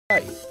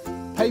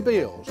Pay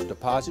bills,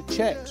 deposit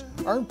checks,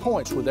 earn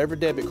points with every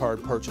debit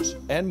card purchase,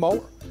 and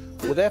more.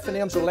 With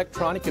F&M's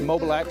electronic and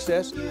mobile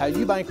access, how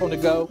you bank on the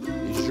go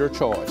is your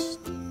choice.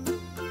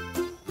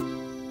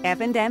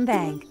 F&M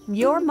Bank,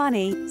 your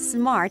money,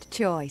 smart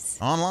choice.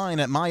 Online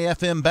at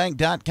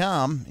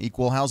myfmbank.com,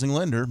 equal housing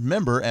lender,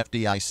 member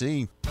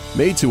FDIC.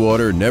 Made to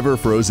order, never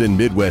frozen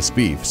Midwest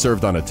beef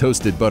served on a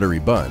toasted buttery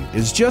bun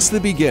is just the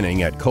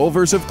beginning at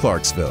Culver's of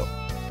Clarksville.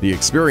 The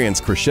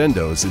experience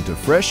crescendos into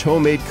fresh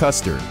homemade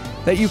custard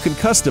that you can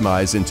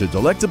customize into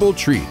delectable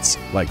treats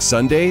like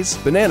sundaes,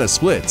 banana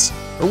splits,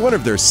 or one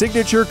of their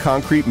signature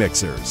concrete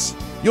mixers.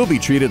 You'll be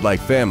treated like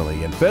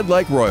family and fed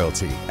like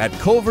royalty at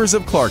Culver's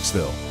of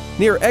Clarksville,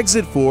 near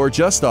Exit 4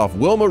 just off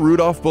Wilma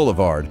Rudolph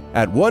Boulevard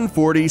at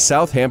 140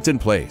 Southampton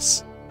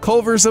Place.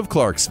 Culver's of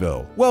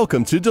Clarksville.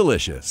 Welcome to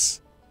Delicious.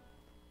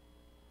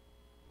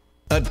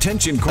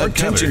 Attention cord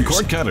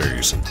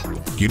cutters.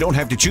 You don't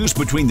have to choose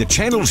between the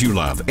channels you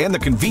love and the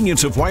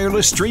convenience of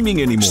wireless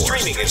streaming anymore.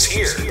 Streaming is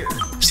here.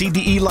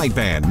 CDE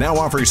Lightband now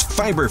offers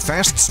fiber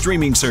fast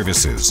streaming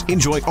services.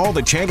 Enjoy all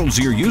the channels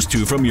you're used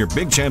to from your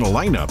big channel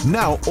lineup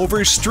now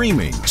over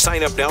streaming.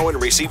 Sign up now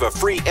and receive a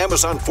free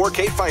Amazon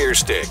 4K Fire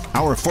Stick.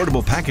 Our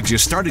affordable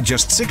packages start at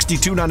just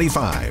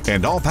 $62.95,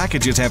 and all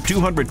packages have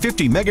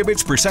 250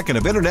 megabits per second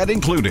of internet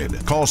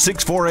included. Call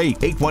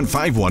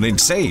 648-8151 and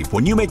save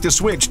when you make the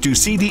switch to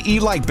CDE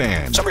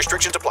Lightband. Some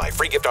restrictions apply.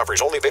 Free gift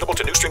offers only available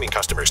to new streaming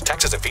customers.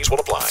 Taxes and fees will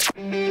apply.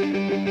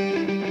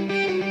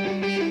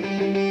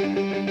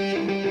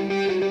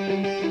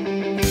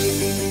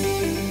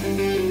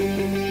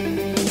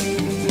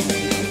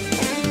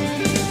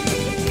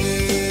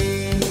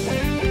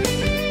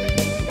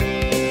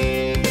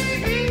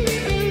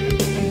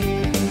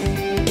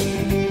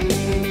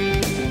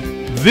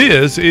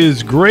 This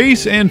is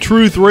Grace and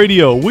Truth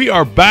Radio. We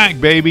are back,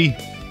 baby.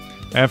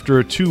 After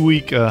a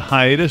 2-week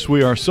hiatus,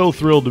 we are so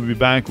thrilled to be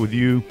back with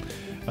you.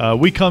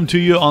 We come to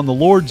you on the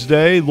Lord's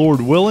Day,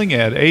 Lord willing,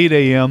 at 8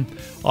 a.m.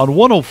 on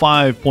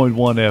 105.1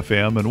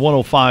 FM and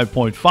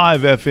 105.5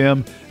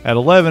 FM at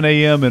 11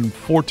 a.m. and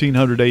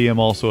 1400 a.m.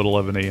 also at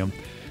 11 a.m.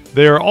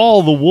 They are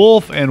all the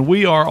Wolf, and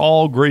we are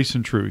all Grace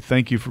and Truth.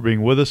 Thank you for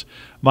being with us.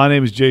 My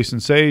name is Jason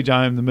Sage.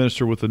 I am the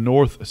minister with the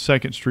North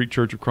 2nd Street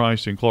Church of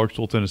Christ in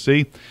Clarksville,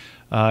 Tennessee.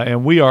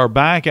 And we are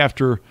back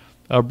after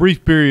a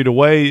brief period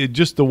away,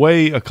 just the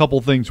way a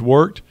couple things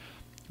worked.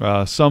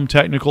 Some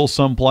technical,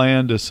 some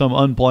planned, some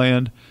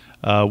unplanned.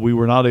 We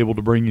were not able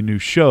to bring you new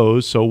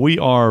shows, so we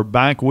are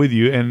back with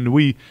you, and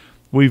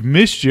we've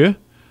missed you.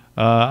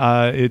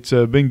 It's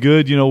been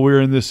good. You know, we're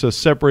in this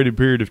separated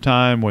period of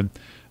time when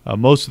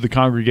most of the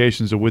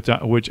congregations of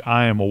which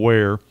I am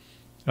aware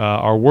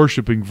are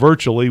worshiping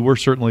virtually. We're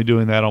certainly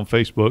doing that on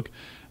Facebook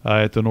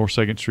at the North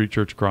 2nd Street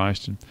Church of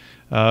Christ. And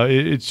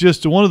it's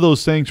just one of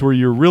those things where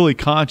you're really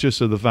conscious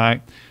of the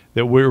fact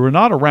that we're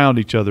not around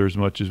each other as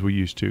much as we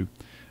used to.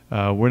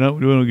 We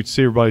don't get to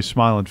see everybody's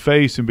smiling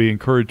face and be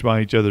encouraged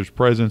by each other's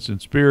presence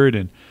and spirit.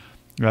 And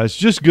it's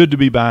just good to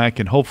be back.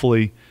 And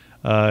hopefully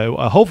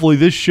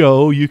this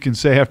show, you can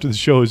say after the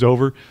show is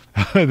over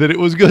that it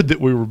was good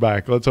that we were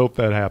back. Let's hope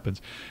that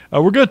happens.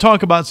 We're going to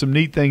talk about some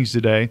neat things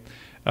today.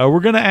 We're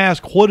going to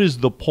ask, what is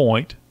the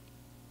point?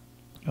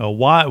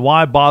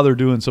 Why bother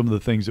doing some of the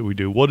things that we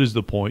do? What is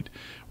the point?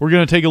 We're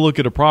going to take a look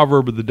at a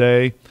proverb of the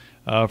day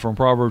from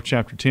Proverbs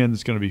chapter 10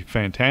 that's going to be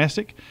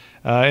fantastic.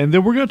 And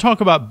then we're going to talk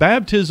about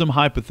baptism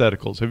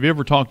hypotheticals. Have you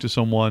ever talked to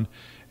someone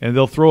and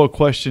they'll throw a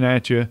question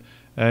at you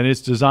and it's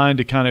designed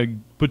to kind of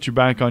put you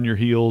back on your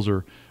heels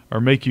or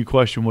make you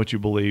question what you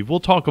believe? We'll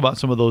talk about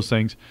some of those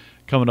things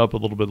coming up a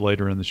little bit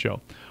later in the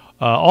show.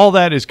 All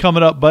that is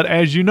coming up, but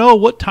as you know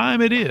what time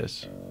it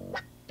is.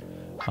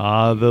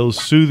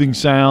 Those soothing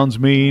sounds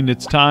mean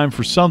it's time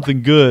for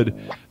something good,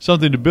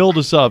 something to build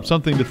us up,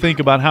 something to think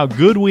about how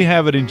good we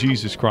have it in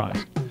Jesus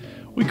Christ.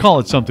 We call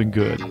it something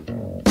good.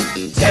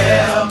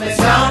 Tell me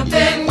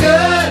something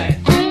good.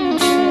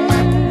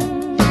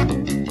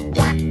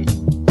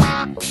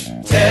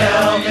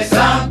 Tell me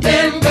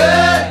something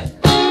good.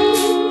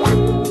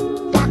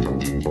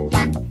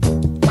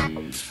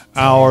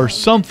 Our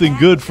something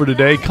good for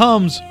today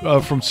comes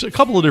from a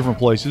couple of different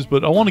places,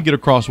 but I want to get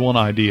across one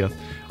idea.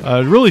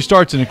 It really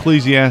starts in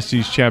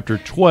Ecclesiastes chapter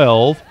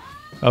 12,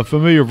 a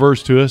familiar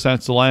verse to us.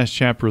 That's the last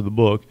chapter of the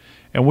book.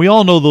 And we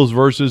all know those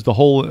verses. The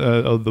whole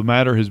of the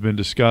matter has been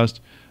discussed.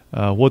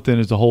 What then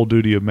is the whole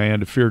duty of man?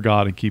 To fear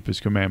God and keep his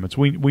commandments.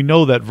 We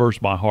know that verse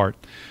by heart.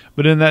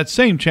 But in that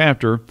same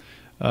chapter,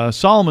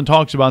 Solomon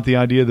talks about the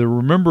idea that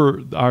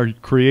remember our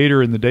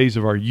Creator in the days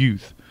of our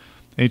youth.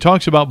 And he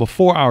talks about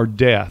before our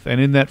death. And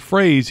in that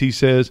phrase, he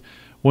says,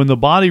 when the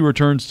body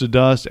returns to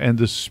dust and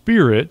the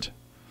spirit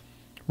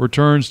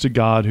returns to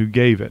God who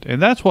gave it.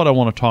 And that's what I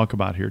want to talk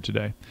about here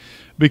today.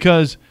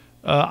 Because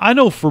I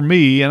know for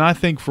me, and I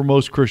think for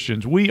most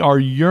Christians, we are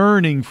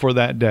yearning for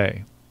that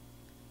day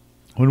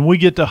when we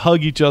get to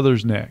hug each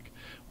other's neck,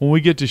 when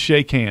we get to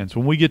shake hands,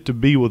 when we get to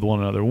be with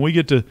one another, when we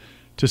get to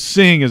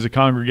sing as a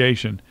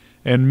congregation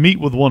and meet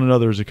with one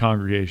another as a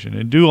congregation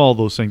and do all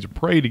those things and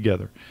pray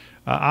together.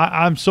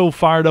 I'm so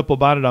fired up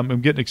about it,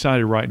 I'm getting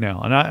excited right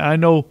now. And I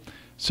know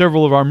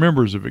several of our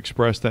members have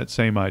expressed that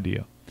same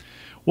idea.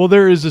 Well,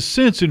 there is a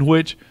sense in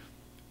which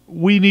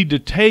we need to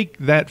take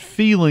that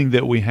feeling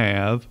that we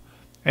have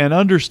and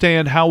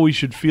understand how we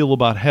should feel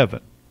about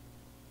heaven.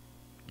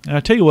 And I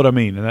tell you what I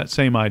mean in that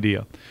same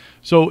idea.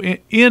 So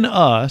in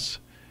us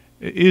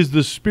is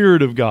the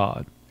Spirit of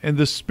God. And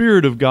the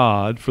Spirit of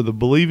God, for the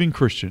believing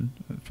Christian,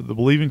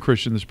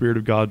 the Spirit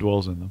of God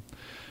dwells in them.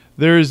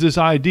 There is this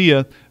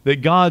idea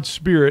that God's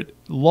Spirit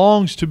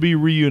longs to be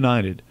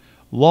reunited,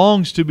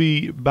 longs to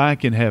be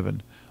back in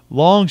heaven,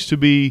 longs to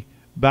be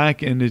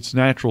back in its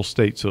natural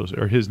state,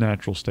 or his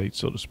natural state,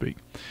 so to speak.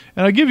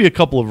 And I'll give you a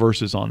couple of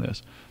verses on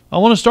this. I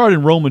want to start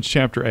in Romans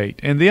chapter 8.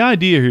 And the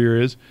idea here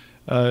is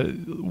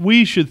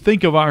we should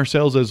think of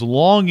ourselves as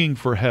longing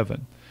for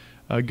heaven.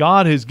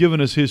 God has given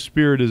us his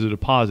Spirit as a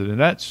deposit, and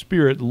that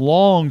Spirit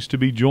longs to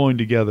be joined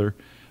together,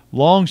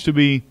 longs to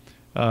be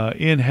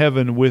in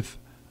heaven with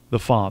the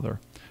Father.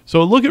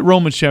 So look at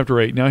Romans chapter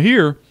 8. Now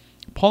here,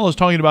 Paul is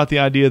talking about the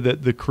idea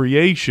that the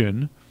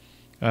creation,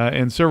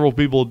 and several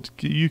people,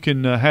 you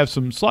can have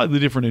some slightly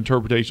different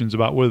interpretations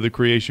about whether the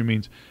creation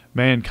means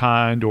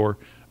mankind or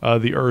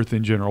the earth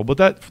in general, but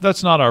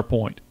that's not our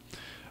point.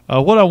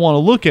 What I want to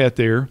look at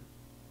there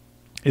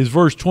is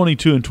verse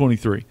 22 and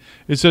 23.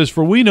 It says,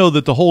 "For we know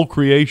that the whole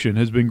creation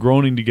has been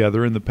groaning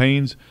together in the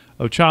pains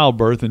of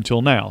childbirth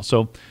until now."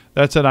 So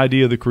that's that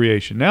idea of the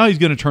creation. Now he's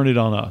going to turn it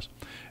on us.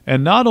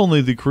 "And not only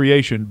the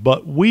creation,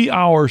 but we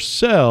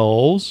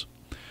ourselves,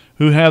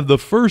 who have the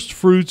first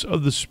fruits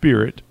of the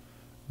Spirit,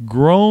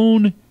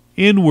 groan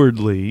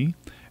inwardly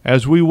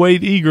as we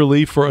wait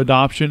eagerly for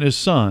adoption as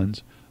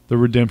sons, the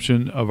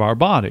redemption of our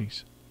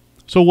bodies."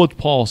 So what's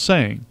Paul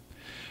saying?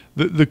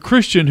 The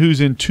Christian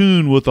who's in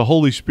tune with the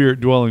Holy Spirit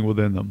dwelling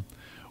within them,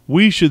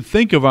 we should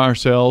think of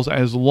ourselves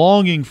as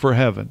longing for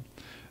heaven.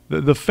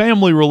 The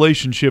family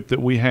relationship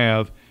that we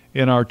have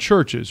in our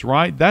churches,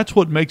 right? That's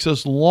what makes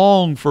us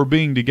long for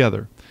being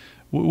together.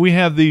 We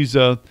have these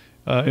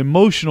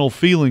emotional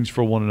feelings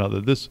for one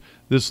another,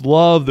 this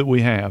love that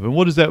we have. And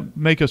what does that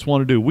make us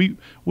want to do? We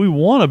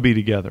want to be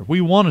together. We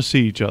want to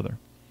see each other.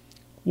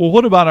 Well,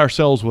 what about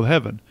ourselves with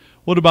heaven?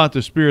 What about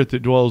the Spirit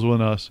that dwells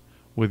within us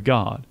with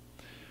God?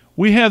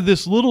 We have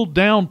this little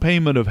down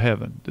payment of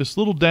heaven, this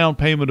little down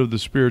payment of the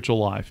spiritual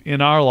life in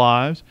our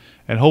lives,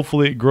 and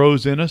hopefully it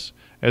grows in us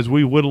as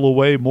we whittle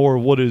away more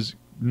of what is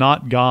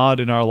not God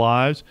in our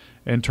lives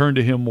and turn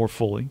to him more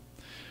fully.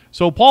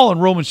 So Paul in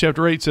Romans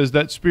chapter 8 says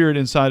that Spirit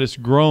inside us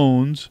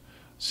groans,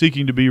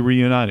 seeking to be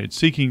reunited,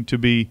 seeking to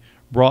be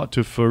brought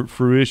to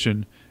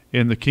fruition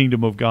in the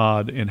kingdom of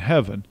God in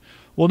heaven.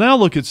 Well, now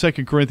look at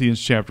 2 Corinthians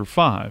chapter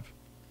 5.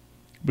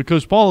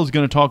 Because Paul is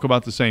going to talk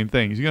about the same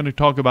thing. He's going to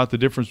talk about the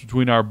difference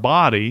between our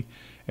body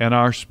and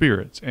our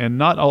spirits. And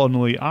not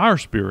only our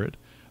spirit,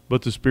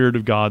 but the Spirit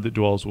of God that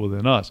dwells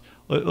within us.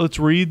 Let's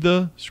read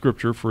the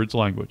scripture for its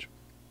language.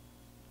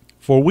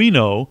 "For we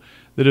know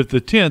that if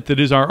the tent that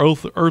is our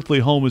earthly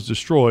home is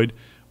destroyed,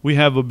 we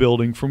have a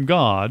building from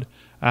God,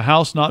 a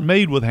house not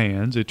made with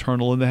hands,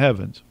 eternal in the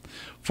heavens.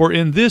 For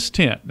in this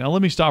tent," now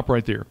let me stop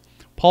right there.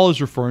 Paul is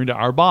referring to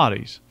our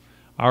bodies.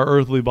 Our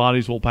earthly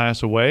bodies will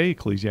pass away,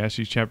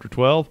 Ecclesiastes chapter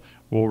 12,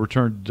 will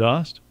return to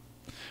dust.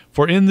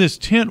 "For in this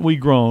tent we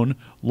groan,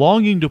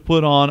 longing to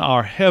put on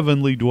our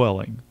heavenly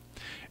dwelling.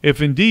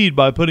 If indeed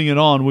by putting it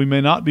on we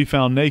may not be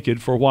found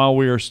naked, for while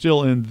we are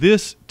still in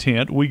this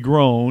tent we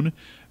groan,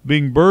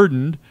 being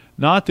burdened,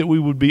 not that we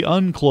would be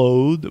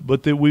unclothed,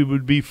 but that we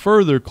would be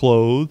further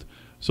clothed,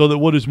 so that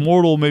what is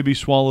mortal may be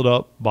swallowed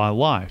up by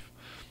life."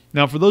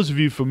 Now, for those of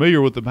you familiar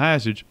with the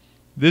passage,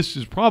 this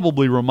is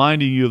probably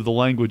reminding you of the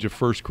language of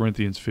 1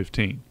 Corinthians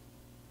 15.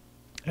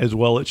 As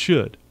well it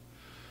should.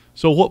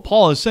 So what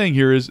Paul is saying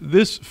here is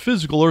this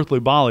physical earthly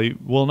body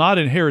will not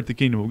inherit the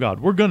kingdom of God.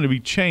 We're going to be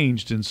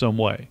changed in some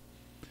way.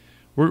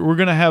 We're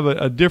going to have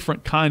a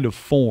different kind of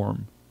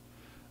form.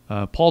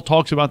 Paul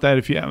talks about that.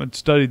 If you haven't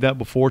studied that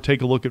before,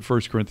 take a look at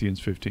 1 Corinthians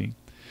 15.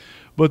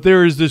 But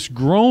there is this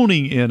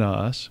groaning in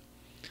us,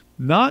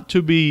 not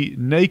to be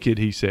naked,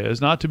 he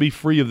says, not to be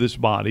free of this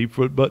body,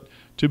 but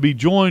to be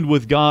joined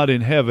with God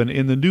in heaven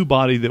in the new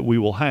body that we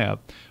will have.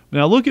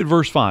 Now look at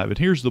verse 5, and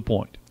here's the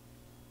point.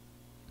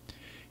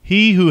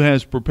 "He who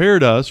has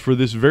prepared us for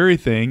this very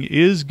thing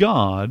is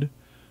God,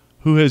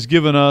 who has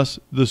given us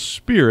the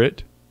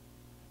Spirit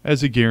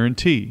as a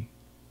guarantee."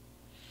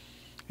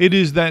 It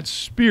is that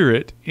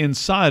Spirit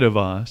inside of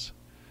us,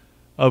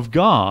 of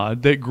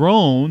God, that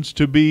groans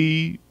to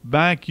be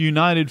back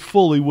united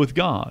fully with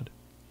God.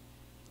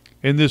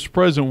 In this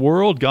present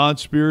world,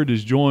 God's Spirit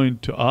is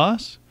joined to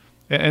us,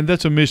 and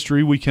that's a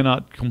mystery we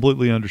cannot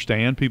completely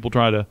understand. People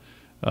try to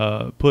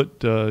put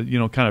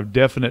kind of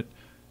definite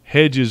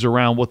hedges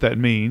around what that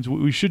means.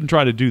 We shouldn't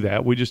try to do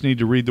that. We just need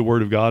to read the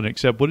Word of God and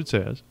accept what it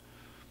says.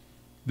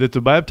 That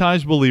the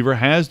baptized believer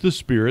has the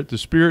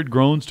Spirit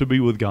groans to be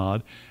with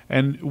God,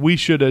 and we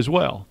should as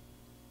well.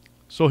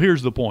 So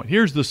here's the point.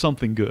 Here's the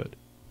something good.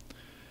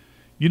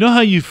 You know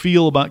how you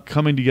feel about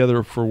coming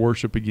together for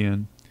worship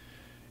again?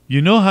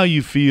 You know how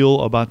you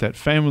feel about that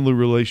family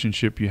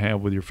relationship you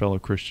have with your fellow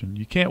Christian.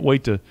 You can't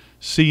wait to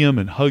see them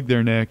and hug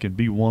their neck and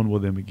be one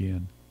with them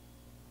again.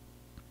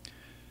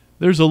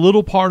 There's a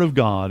little part of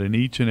God in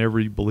each and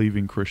every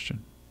believing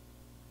Christian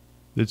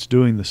that's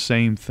doing the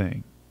same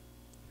thing.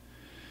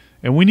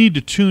 And we need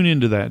to tune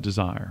into that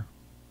desire.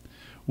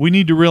 We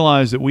need to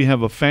realize that we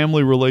have a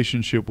family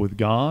relationship with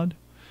God,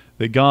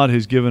 that God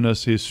has given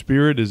us His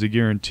Spirit as a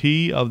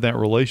guarantee of that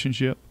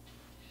relationship.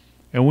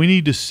 And we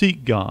need to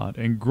seek God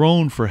and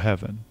groan for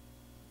heaven,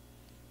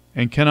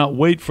 and cannot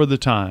wait for the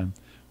time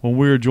when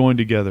we are joined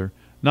together,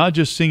 not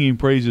just singing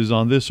praises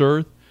on this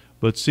earth,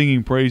 but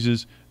singing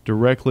praises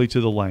directly to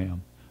the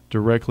Lamb,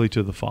 directly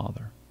to the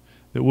Father,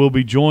 that we'll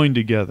be joined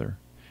together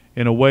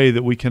in a way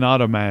that we cannot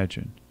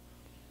imagine.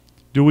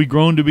 Do we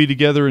groan to be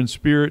together in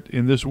spirit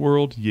in this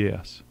world?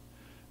 Yes.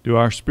 Do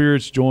our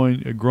spirits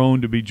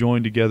groan to be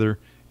joined together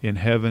in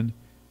heaven?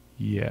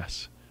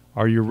 Yes.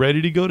 Are you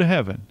ready to go to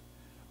heaven?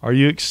 Are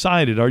you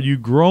excited? Are you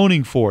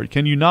groaning for it?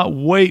 Can you not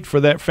wait for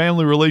that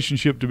family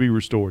relationship to be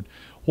restored?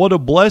 What a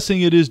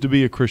blessing it is to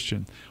be a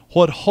Christian.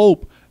 What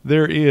hope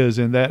there is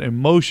in that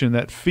emotion,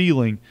 that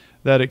feeling,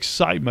 that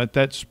excitement,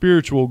 that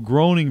spiritual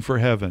groaning for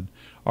heaven.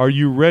 Are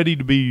you ready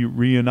to be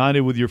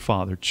reunited with your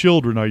Father?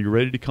 Children, are you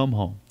ready to come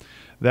home?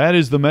 That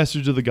is the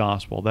message of the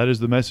gospel. That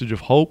is the message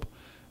of hope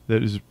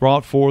that is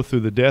brought forth through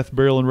the death,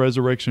 burial, and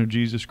resurrection of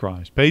Jesus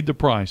Christ. Paid the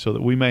price so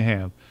that we may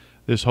have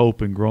this hope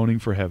and groaning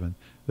for heaven,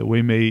 that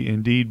we may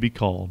indeed be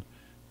called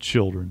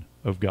children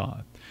of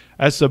God.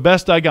 That's the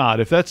best I got.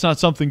 If that's not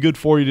something good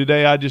for you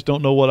today, I just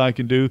don't know what I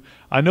can do.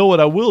 I know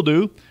what I will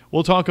do.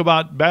 We'll talk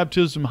about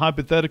baptism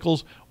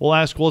hypotheticals. We'll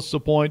ask what's the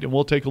point, and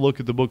we'll take a look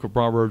at the book of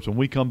Proverbs when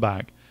we come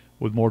back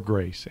with more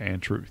grace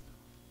and truth.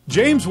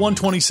 James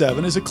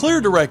 1:27 is a clear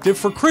directive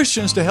for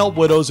Christians to help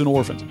widows and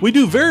orphans. We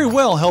do very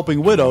well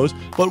helping widows,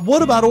 but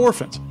what about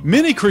orphans?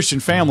 Many Christian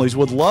families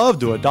would love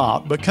to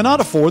adopt, but cannot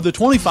afford the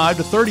 $25,000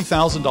 to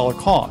 $30,000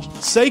 cost.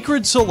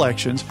 Sacred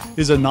Selections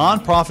is a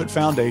nonprofit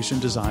foundation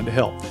designed to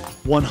help.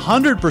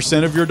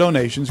 100% of your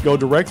donations go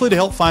directly to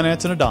help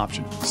finance an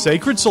adoption.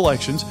 Sacred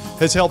Selections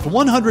has helped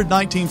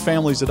 119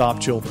 families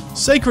adopt children.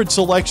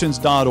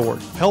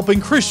 SacredSelections.org, helping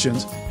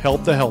Christians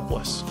help the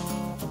helpless.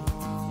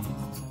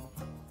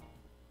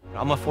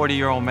 I'm a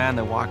 40-year-old man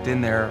that walked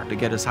in there to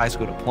get his high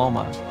school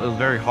diploma. It was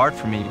very hard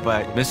for me,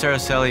 but Miss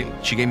Araceli,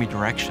 she gave me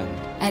direction.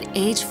 At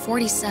age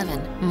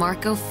 47,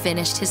 Marco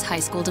finished his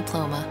high school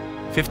diploma.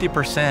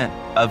 50%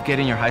 of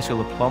getting your high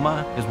school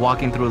diploma is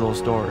walking through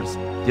those doors.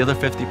 The other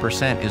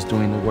 50% is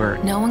doing the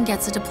work. No one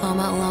gets a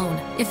diploma alone.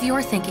 If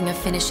you're thinking of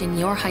finishing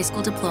your high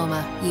school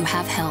diploma, you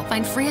have help.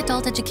 Find free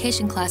adult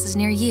education classes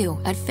near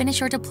you at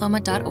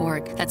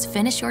finishyourdiploma.org. That's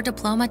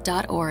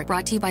finishyourdiploma.org.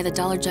 Brought to you by the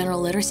Dollar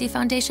General Literacy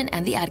Foundation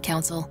and the Ad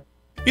Council.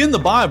 In the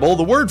Bible,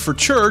 the word for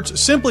church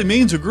simply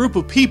means a group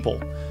of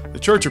people. The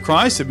Church of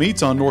Christ that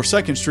meets on North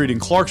 2nd Street in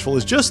Clarksville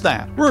is just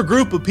that. We're a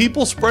group of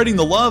people spreading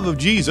the love of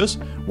Jesus,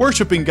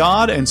 worshiping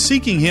God, and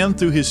seeking Him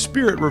through His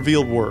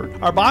Spirit-revealed Word.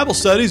 Our Bible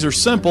studies are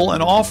simple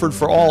and offered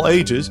for all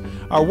ages.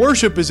 Our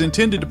worship is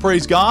intended to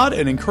praise God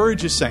and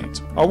encourage His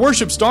saints. Our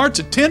worship starts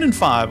at 10 and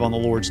 5 on the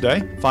Lord's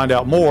Day. Find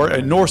out more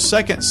at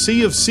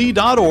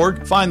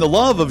north2ndcofc.org. Find the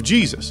love of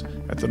Jesus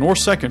at the North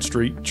 2nd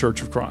Street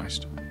Church of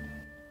Christ.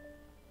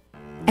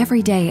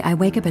 Every day I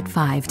wake up at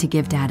 5 to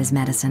give Dad his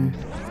medicine.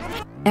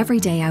 Every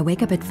day I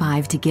wake up at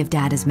 5 to give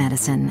Dad his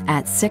medicine.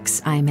 At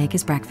 6 I make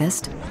his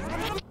breakfast.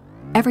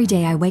 Every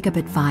day I wake up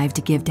at 5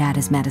 to give Dad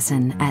his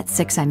medicine. At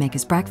 6 I make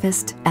his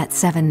breakfast. At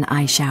 7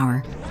 I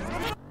shower.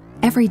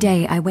 Every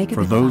day I wake up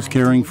at 5. For those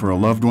caring for a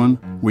loved one,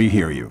 we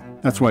hear you.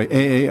 That's why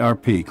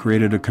AARP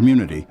created a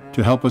community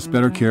to help us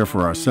better care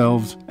for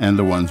ourselves and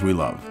the ones we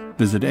love.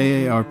 Visit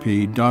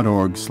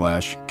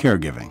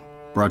aarp.org/caregiving.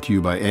 Brought to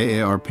you by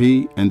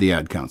AARP and the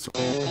Ad Council.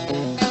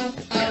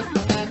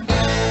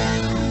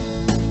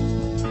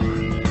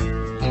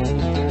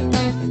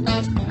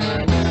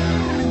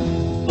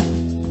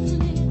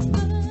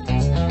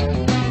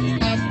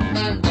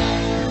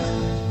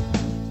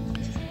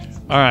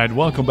 All right,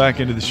 welcome back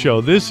into the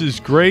show. This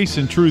is Grace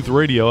and Truth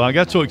Radio. I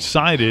got so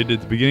excited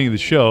at the beginning of the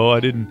show, I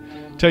didn't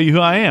tell you who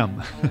I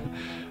am.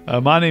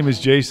 My name is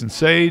Jason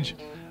Sage.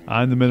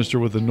 I'm the minister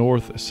with the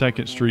North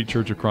 2nd Street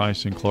Church of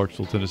Christ in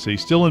Clarksville, Tennessee.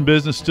 Still in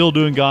business, still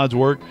doing God's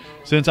work.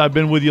 Since I've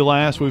been with you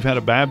last, we've had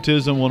a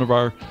baptism. One of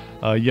our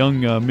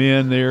young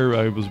men there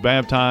was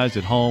baptized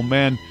at home.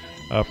 Man,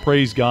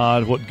 praise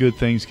God, what good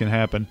things can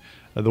happen.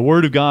 The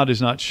Word of God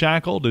is not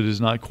shackled. It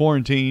is not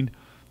quarantined.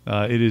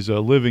 It is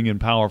living and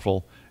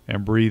powerful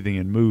and breathing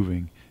and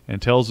moving,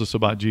 and tells us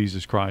about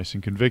Jesus Christ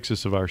and convicts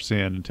us of our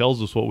sin and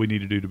tells us what we need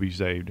to do to be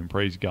saved, and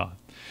praise God.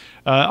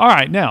 All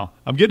right, now,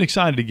 I'm getting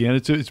excited again.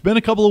 It's been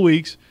a couple of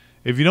weeks.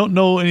 If you don't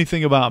know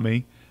anything about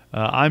me,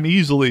 I'm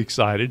easily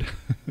excited,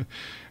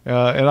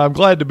 and I'm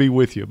glad to be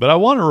with you. But I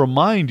want to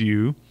remind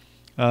you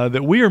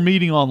that we are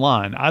meeting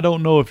online. I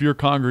don't know if your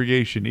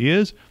congregation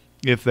is.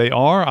 If they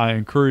are, I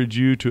encourage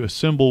you to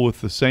assemble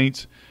with the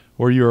saints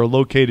where you are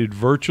located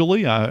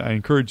virtually. I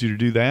encourage you to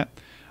do that.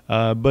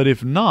 But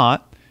if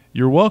not,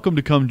 you're welcome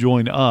to come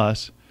join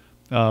us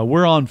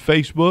We're on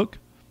Facebook.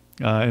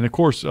 And, of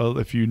course,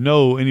 if you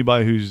know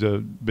anybody who's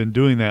been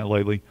doing that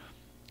lately,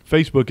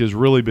 Facebook has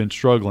really been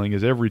struggling,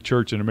 as every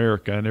church in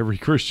America and every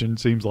Christian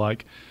seems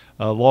like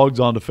logs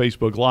on to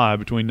Facebook Live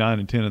between 9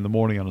 and 10 in the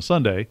morning on a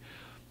Sunday.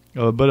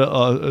 But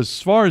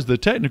as far as the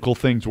technical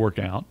things work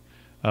out,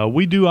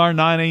 we do our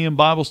 9 a.m.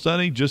 Bible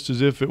study just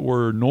as if it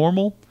were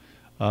normal.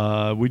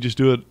 We just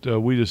do it.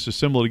 We just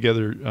assemble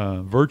together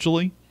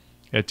virtually.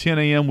 At 10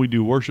 a.m. we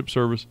do worship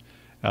service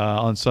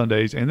on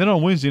Sundays, and then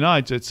on Wednesday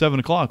nights at 7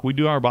 o'clock we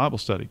do our Bible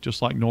study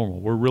just like normal.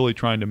 We're really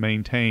trying to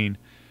maintain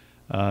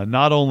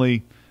not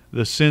only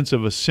the sense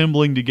of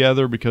assembling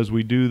together because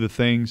we do the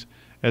things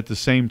at the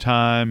same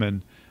time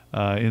and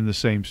in the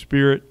same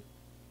spirit,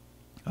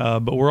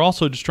 but we're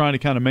also just trying to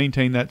kind of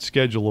maintain that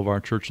schedule of our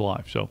church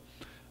life. So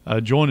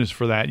join us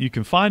for that. You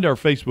can find our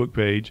Facebook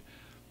page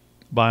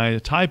by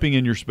typing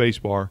in your space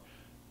bar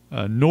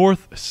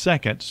North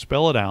 2nd,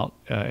 spell it out,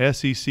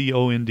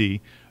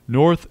 S-E-C-O-N-D,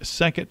 North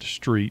 2nd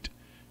Street,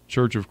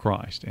 Church of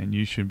Christ, and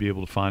you should be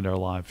able to find our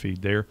live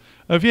feed there.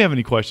 If you have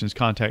any questions,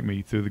 contact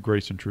me through the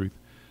Grace and Truth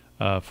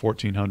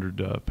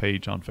 1400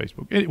 page on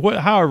Facebook.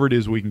 However it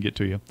is we can get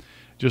to you,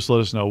 just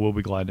let us know. We'll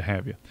be glad to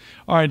have you.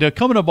 All right,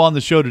 coming up on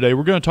the show today,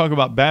 we're going to talk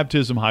about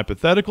baptism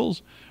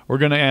hypotheticals. We're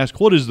going to ask,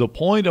 what is the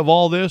point of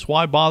all this?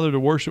 Why bother to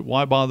worship?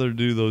 Why bother to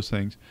do those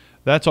things?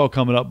 That's all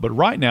coming up. But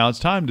right now, it's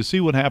time to see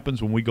what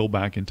happens when we go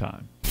back in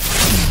time.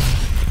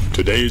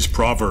 Today's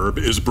proverb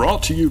is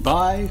brought to you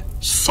by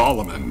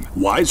Solomon,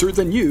 wiser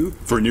than you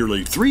for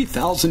nearly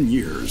 3,000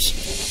 years.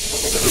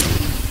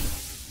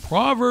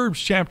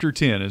 Proverbs chapter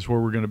 10 is where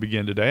we're going to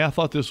begin today. I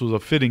thought this was a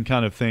fitting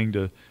kind of thing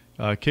to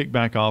kick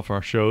back off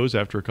our shows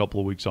after a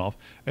couple of weeks off.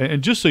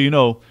 And just so you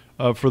know,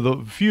 for the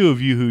few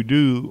of you who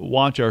do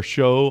watch our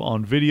show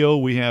on video,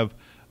 we have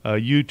a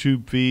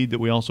YouTube feed that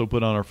we also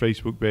put on our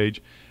Facebook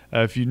page.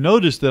 If you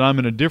notice that I'm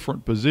in a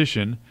different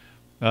position,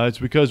 it's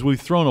because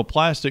we've thrown a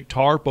plastic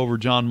tarp over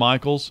John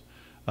Michaels.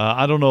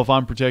 I don't know if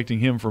I'm protecting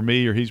him from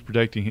me or he's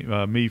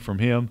protecting me from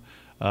him,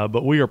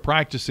 but we are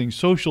practicing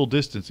social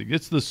distancing.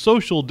 It's the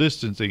social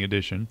distancing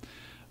edition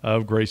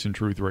of Grace and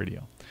Truth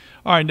Radio.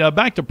 All right, now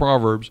back to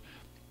Proverbs.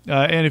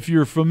 And if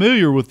you're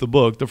familiar with the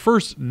book, the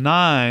first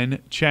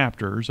 9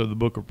 chapters of the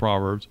book of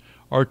Proverbs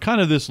are kind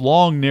of this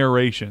long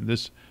narration,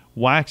 this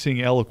waxing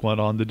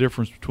eloquent on the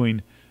difference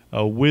between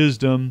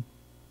wisdom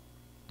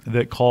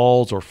that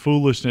calls or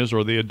foolishness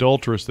or the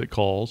adulteress that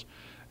calls.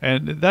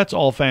 And that's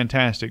all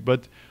fantastic,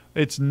 but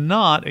it's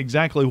not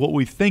exactly what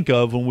we think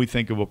of when we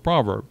think of a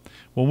proverb.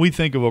 When we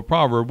think of a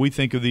proverb, we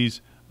think of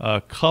these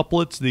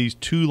couplets, these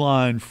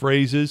 2-line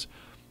phrases.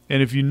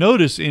 And if you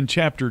notice in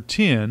chapter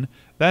 10,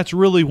 that's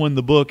really when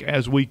the book,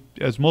 as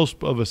most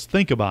of us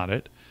think about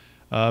it,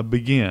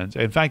 begins.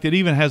 In fact, it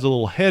even has a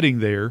little heading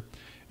there.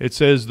 It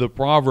says the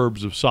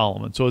Proverbs of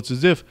Solomon. So it's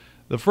as if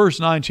the first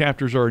 9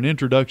 chapters are an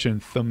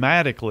introduction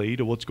thematically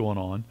to what's going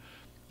on.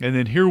 And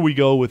then here we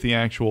go with the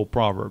actual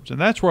Proverbs.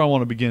 And that's where I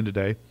want to begin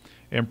today,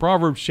 in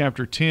Proverbs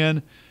chapter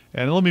 10.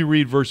 And let me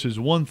read verses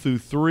 1 through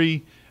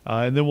 3,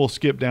 and then we'll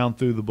skip down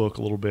through the book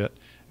a little bit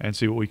and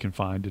see what we can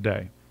find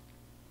today.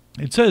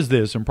 It says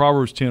this in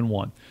Proverbs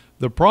 10:1,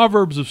 the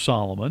Proverbs of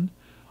Solomon,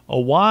 a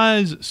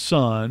wise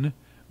son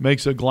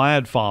makes a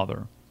glad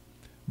father,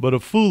 but a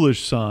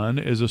foolish son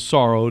is a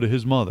sorrow to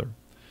his mother.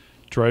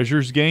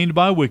 Treasures gained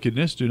by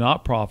wickedness do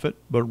not profit,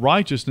 but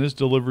righteousness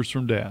delivers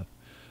from death.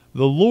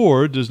 The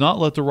Lord does not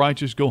let the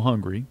righteous go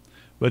hungry,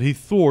 but he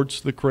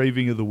thwarts the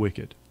craving of the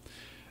wicked.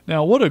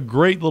 Now, what a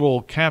great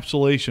little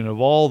encapsulation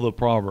of all the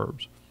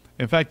Proverbs.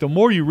 In fact, the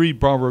more you read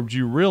Proverbs,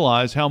 you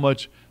realize how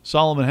much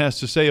Solomon has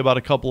to say about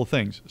a couple of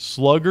things.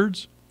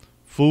 Sluggards,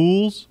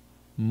 fools,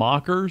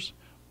 mockers,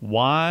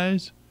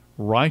 wise,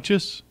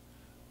 righteous,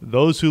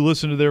 those who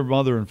listen to their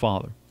mother and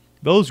father.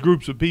 Those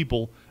groups of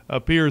people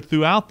appear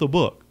throughout the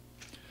book.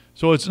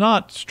 So it's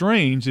not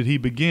strange that he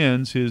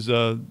begins his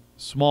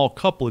small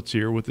couplets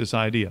here with this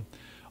idea.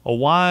 A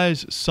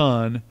wise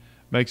son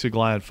makes a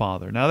glad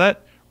father. Now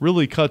that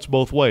really cuts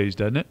both ways,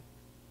 doesn't it?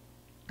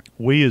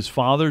 We as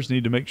fathers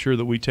need to make sure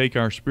that we take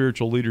our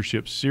spiritual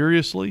leadership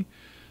seriously.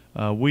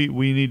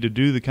 We need to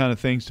do the kind of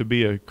things to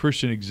be a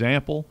Christian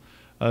example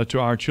to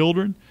our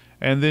children.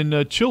 And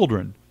then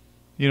children,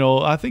 you know,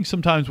 I think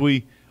sometimes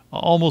we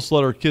almost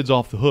let our kids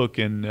off the hook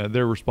in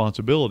their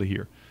responsibility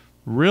here.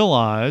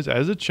 Realize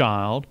as a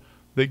child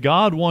that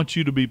God wants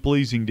you to be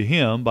pleasing to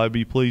him by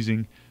be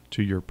pleasing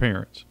to your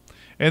parents.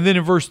 And then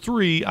in verse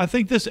 3, I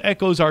think this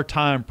echoes our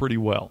time pretty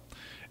well.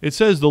 It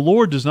says, the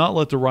Lord does not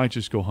let the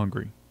righteous go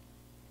hungry.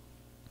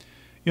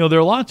 You know, there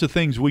are lots of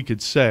things we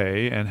could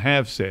say and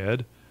have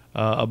said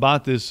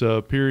about this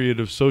period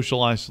of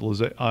social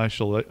isolation, I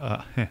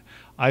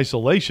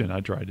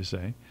tried to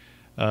say,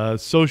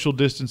 social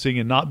distancing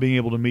and not being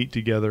able to meet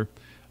together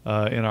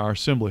in our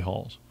assembly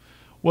halls.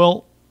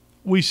 Well,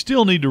 we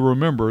still need to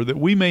remember that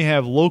we may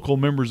have local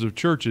members of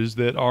churches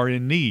that are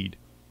in need,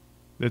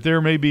 that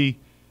there may be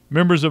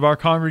members of our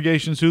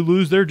congregations who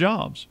lose their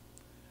jobs,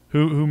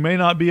 who may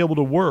not be able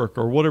to work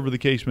or whatever the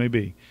case may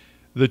be.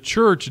 The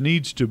church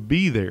needs to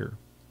be there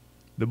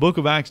The book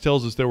of Acts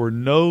tells us there were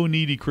no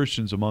needy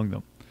Christians among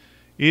them.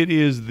 It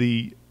is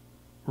the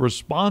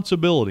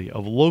responsibility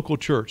of a local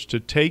church to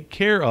take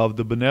care of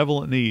the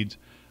benevolent needs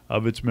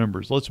of its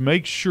members. Let's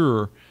make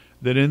sure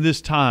that in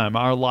this time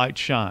our light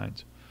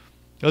shines.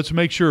 Let's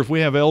make sure if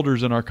we have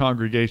elders in our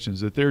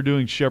congregations that they're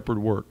doing shepherd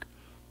work,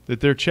 that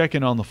they're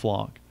checking on the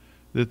flock,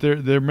 that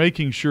they're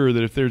making sure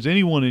that if there's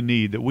anyone in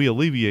need that we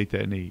alleviate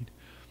that need.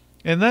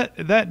 And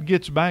that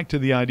gets back to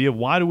the idea of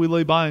why do we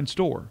lay by in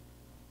store?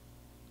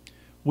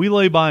 We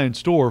lay by in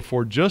store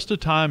for just a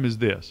time as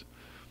this.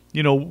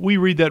 You know, we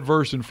read that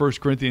verse in 1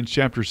 Corinthians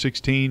chapter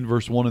 16,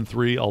 verse 1 and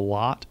 3 a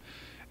lot.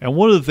 And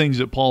one of the things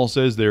that Paul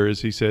says there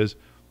is he says,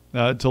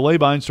 to lay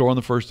by in store on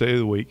the first day of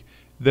the week,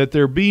 that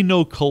there be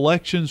no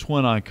collections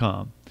when I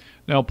come.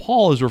 Now,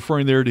 Paul is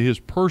referring there to his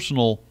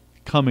personal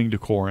coming to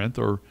Corinth,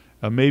 or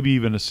maybe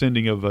even a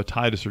sending of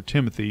Titus or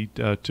Timothy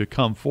to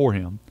come for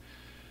him.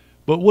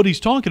 But what he's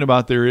talking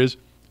about there is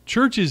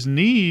churches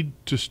need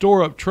to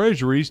store up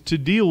treasuries to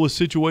deal with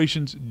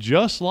situations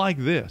just like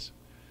this.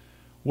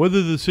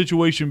 Whether the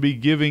situation be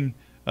giving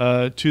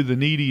to the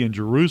needy in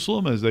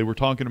Jerusalem, as they were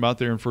talking about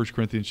there in 1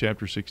 Corinthians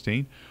chapter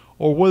 16,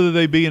 or whether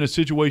they be in a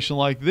situation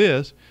like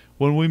this,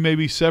 when we may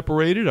be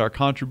separated, our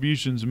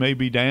contributions may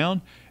be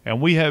down,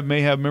 and we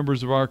may have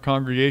members of our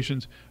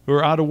congregations who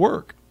are out of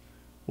work.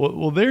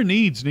 Well, their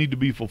needs need to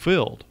be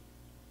fulfilled.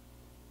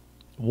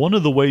 One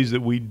of the ways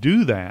that we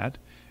do that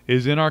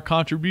is in our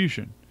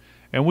contribution.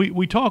 And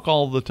we talk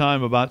all the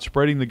time about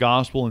spreading the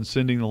gospel and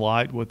sending the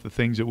light with the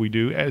things that we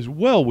do, as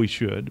well we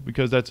should,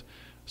 because that's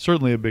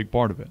certainly a big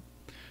part of it.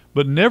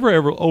 But never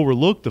ever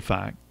overlook the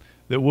fact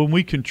that when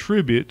we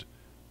contribute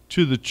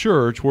to the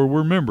church where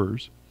we're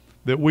members,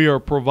 that we are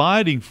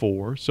providing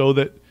for, so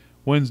that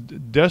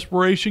when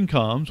desperation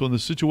comes, when the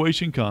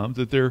situation comes,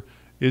 that there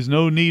is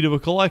no need of a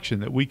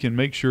collection, that we can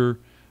make sure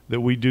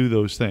that we do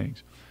those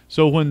things.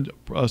 So when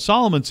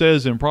Solomon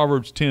says in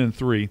Proverbs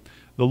 10:3,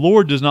 the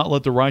Lord does not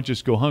let the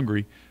righteous go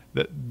hungry,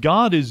 that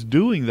God is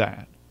doing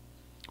that.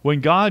 When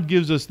God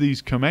gives us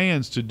these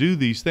commands to do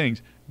these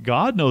things,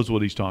 God knows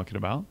what he's talking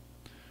about.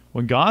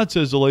 When God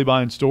says to lay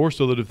by in store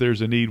so that if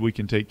there's a need we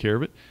can take care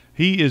of it,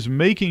 he is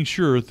making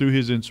sure through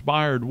his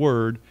inspired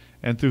word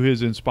and through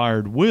his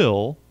inspired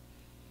will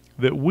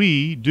that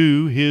we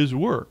do his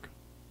work.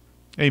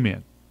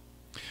 Amen.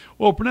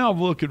 Well, for now,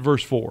 we'll look at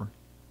verse 4.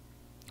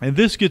 And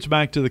this gets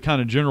back to the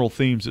kind of general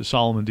themes that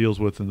Solomon deals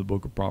with in the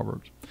book of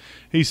Proverbs.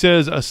 He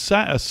says, a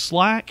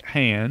slack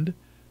hand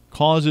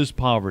causes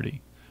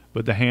poverty,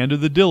 but the hand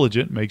of the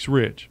diligent makes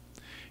rich.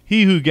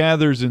 He who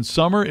gathers in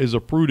summer is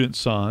a prudent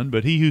son,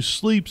 but he who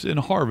sleeps in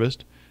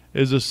harvest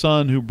is a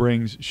son who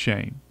brings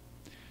shame.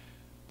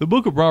 The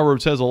book of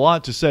Proverbs has a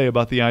lot to say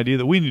about the idea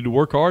that we need to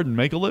work hard and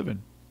make a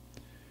living.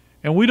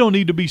 And we don't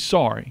need to be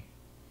sorry.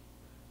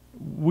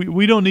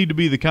 We don't need to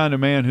be the kind of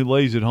man who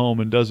lays at home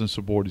and doesn't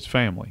support his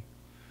family.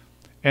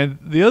 And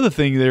the other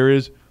thing there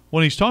is,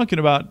 when he's talking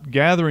about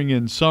gathering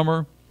in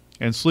summer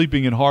and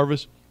sleeping in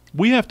harvest,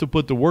 we have to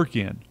put the work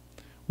in.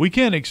 We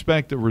can't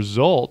expect the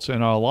results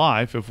in our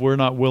life if we're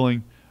not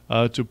willing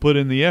to put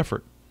in the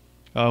effort.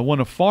 When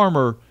a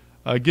farmer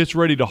gets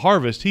ready to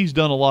harvest, he's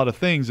done a lot of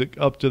things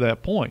up to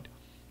that point.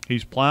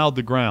 He's plowed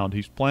the ground,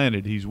 he's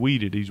planted, he's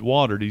weeded, he's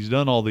watered, he's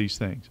done all these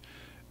things.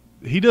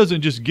 He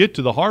doesn't just get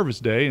to the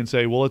harvest day and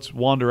say, well, let's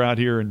wander out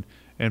here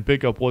and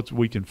pick up what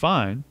we can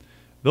find.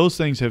 Those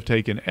things have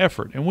taken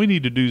effort, and we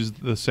need to do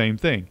the same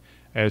thing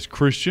as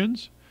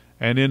Christians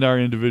and in our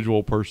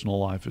individual personal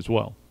life as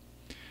well.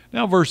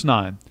 Now, verse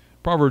 9,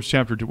 Proverbs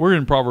chapter 2. We're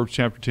in Proverbs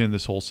chapter 10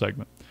 this whole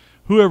segment.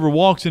 Whoever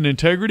walks in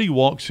integrity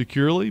walks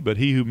securely, but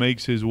he who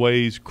makes his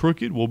ways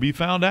crooked will be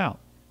found out.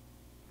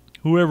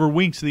 Whoever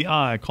winks the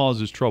eye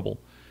causes trouble,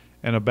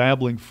 and a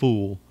babbling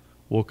fool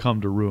will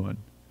come to ruin.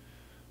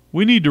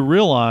 We need to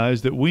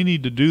realize that we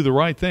need to do the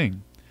right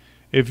thing.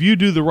 If you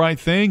do the right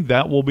thing,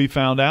 that will be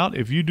found out.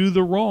 If you do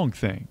the wrong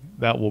thing,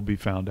 that will be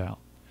found out.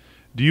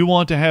 Do you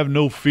want to have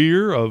no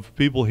fear of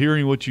people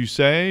hearing what you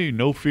say,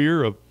 no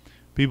fear of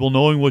people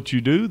knowing what you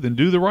do? Then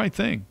do the right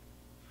thing.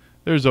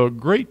 There's a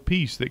great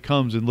peace that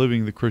comes in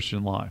living the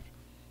Christian life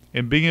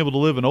and being able to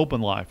live an open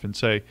life and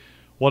say,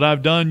 what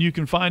I've done, you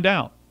can find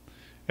out.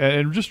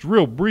 And just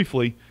real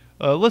briefly,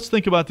 let's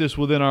think about this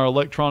within our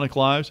electronic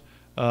lives.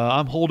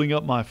 I'm holding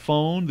up my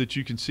phone that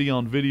you can see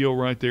on video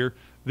right there.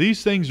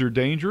 These things are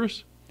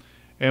dangerous,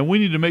 and we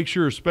need to make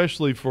sure,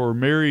 especially for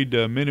married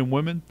men and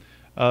women,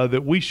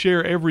 that we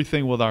share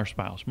everything with our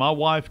spouse. My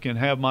wife can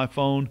have my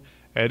phone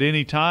at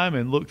any time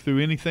and look through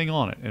anything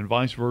on it, and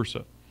vice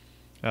versa.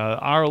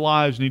 Our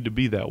lives need to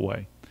be that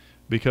way,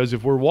 because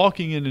if we're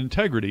walking in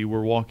integrity,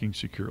 we're walking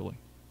securely.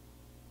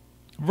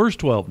 Verse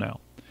 12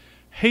 now.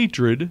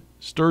 Hatred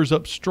stirs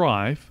up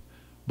strife,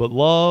 but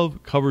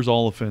love covers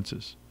all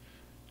offenses.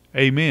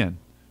 Amen.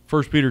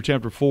 1 Peter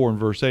chapter 4 and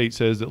verse 8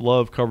 says that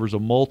love covers a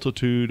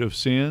multitude of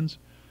sins.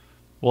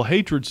 Well,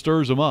 hatred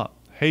stirs them up.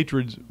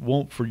 Hatred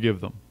won't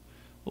forgive them.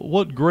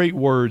 What great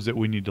words that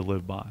we need to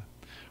live by.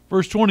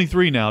 Verse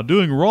 23 now,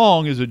 doing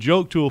wrong is a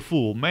joke to a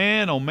fool.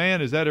 Man, oh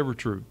man, is that ever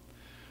true?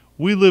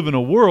 We live in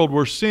a world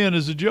where sin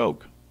is a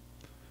joke.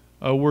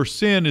 where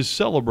sin is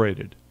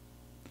celebrated.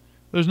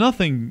 There's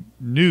nothing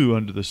new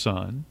under the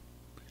sun.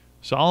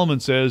 Solomon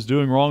says,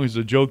 doing wrong is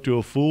a joke to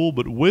a fool,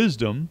 but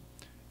wisdom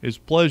is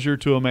pleasure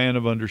to a man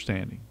of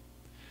understanding.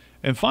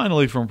 And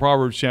finally, from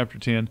Proverbs chapter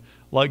 10,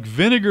 like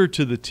vinegar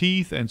to the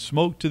teeth and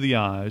smoke to the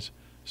eyes,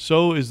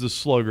 so is the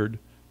sluggard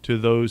to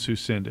those who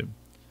send him.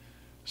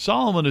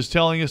 Solomon is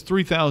telling us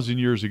 3,000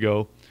 years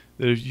ago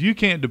that if you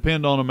can't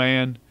depend on a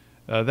man,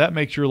 that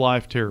makes your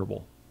life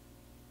terrible.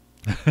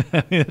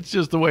 It's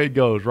just the way it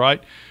goes,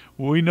 right?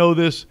 We know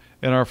this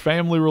in our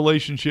family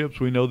relationships.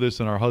 We know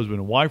this in our husband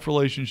and wife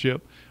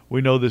relationship.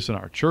 We know this in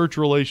our church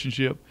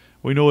relationship.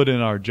 We know it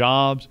in our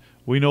jobs.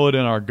 We know it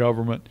in our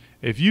government.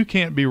 If you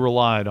can't be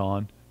relied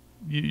on,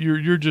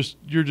 you're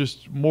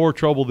just more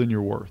trouble than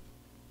you're worth.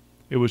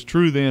 It was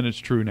true then, it's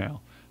true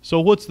now. So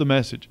what's the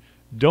message?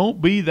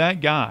 Don't be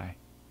that guy.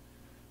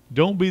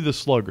 Don't be the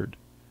sluggard.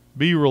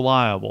 Be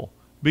reliable.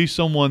 Be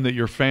someone that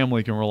your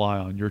family can rely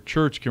on, your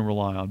church can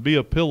rely on. Be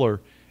a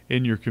pillar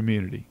in your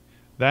community.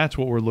 That's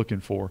what we're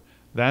looking for.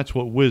 That's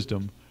what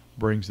wisdom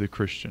brings the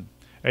Christian.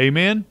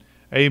 Amen?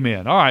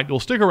 Amen. All right, well,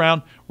 stick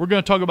around. We're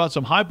going to talk about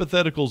some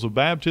hypotheticals of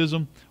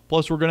baptism.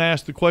 Plus, we're going to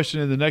ask the question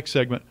in the next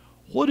segment,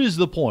 what is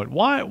the point?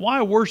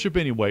 Why worship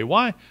anyway?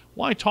 Why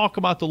talk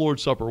about the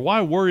Lord's Supper?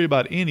 Why worry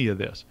about any of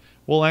this?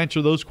 We'll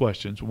answer those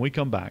questions when we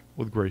come back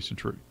with Grace and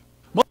Truth.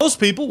 Most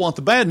people want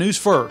the bad news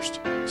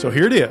first. So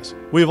here it is.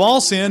 We have all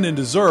sinned and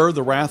deserve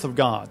the wrath of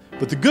God.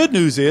 But the good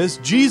news is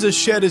Jesus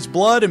shed His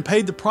blood and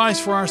paid the price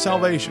for our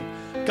salvation.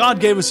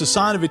 God gave us a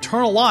sign of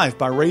eternal life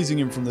by raising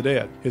Him from the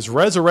dead. His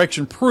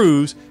resurrection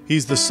proves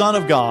He's the Son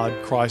of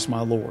God, Christ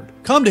my Lord.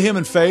 Come to Him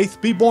in faith,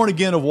 be born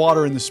again of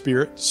water and the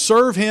Spirit,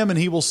 serve Him and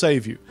He will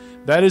save you.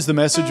 That is the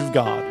message of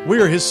God.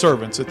 We are His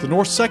servants at the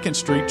North 2nd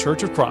Street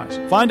Church of Christ.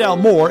 Find out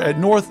more at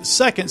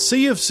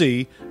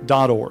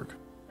north2ndcfc.org.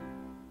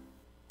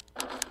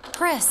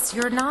 Chris,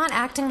 you're not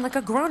acting like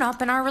a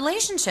grown-up in our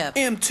relationship.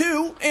 Am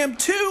too.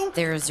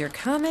 There's your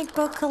comic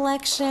book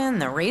collection,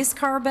 the race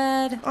car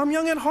bed. I'm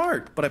young at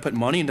heart, but I put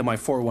money into my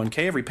 401k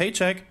every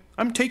paycheck.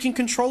 I'm taking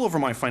control over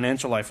my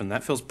financial life, and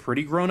that feels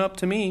pretty grown-up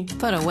to me.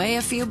 Put away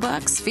a few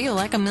bucks, feel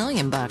like $1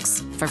 million.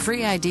 For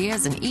free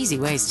ideas and easy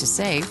ways to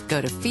save,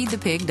 go to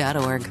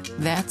feedthepig.org.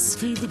 That's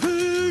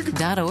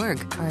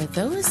feedthepig.org. Are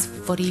those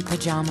footy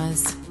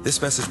pajamas?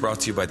 This message brought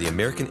to you by the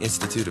American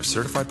Institute of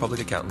Certified Public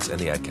Accountants and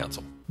the Ad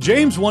Council.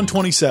 James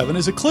 1:27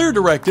 is a clear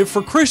directive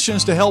for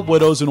Christians to help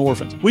widows and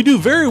orphans. We do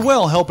very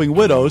well helping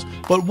widows,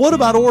 but what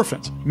about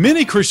orphans?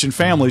 Many Christian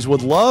families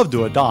would love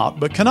to adopt,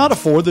 but cannot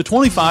afford the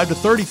 $25,000 to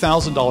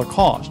 $30,000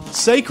 cost.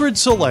 Sacred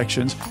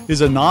Selections is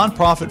a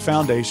nonprofit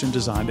foundation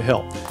designed to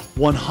help.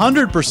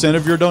 100%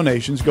 of your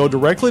donations go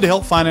directly to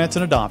help finance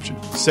an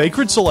adoption.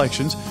 Sacred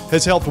Selections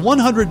has helped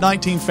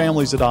 119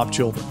 families adopt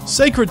children.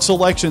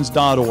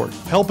 SacredSelections.org,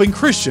 helping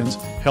Christians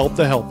help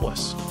the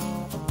helpless.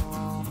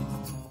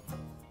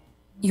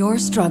 You're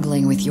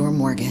struggling with your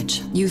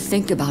mortgage. You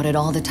think about it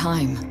all the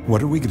time.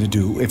 What are we going to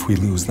do if we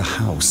lose the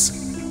house?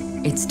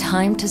 It's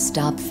time to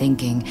stop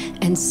thinking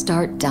and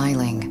start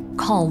dialing.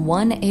 Call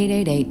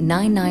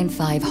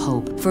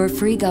 1-888-995-HOPE for a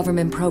free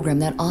government program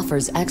that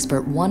offers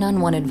expert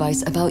one-on-one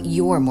advice about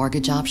your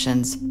mortgage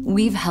options.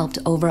 We've helped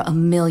over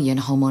 1 million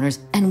homeowners,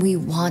 and we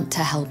want to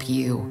help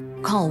you.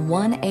 Call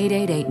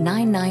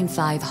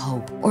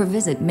 1-888-995-HOPE or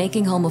visit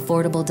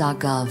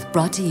makinghomeaffordable.gov.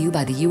 Brought to you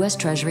by the U.S.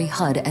 Treasury,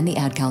 HUD, and the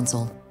Ad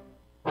Council.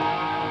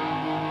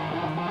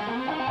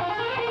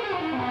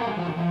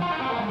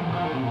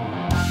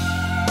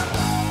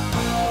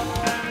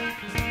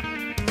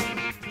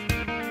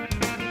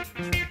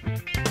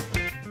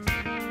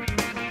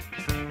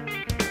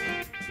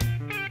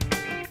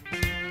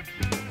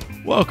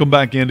 Welcome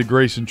back into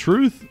Grace and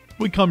Truth.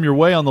 We come your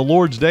way on the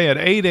Lord's Day at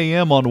 8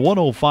 a.m. on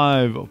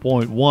 105.1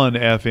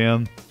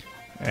 FM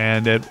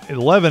and at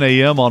 11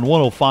 a.m. on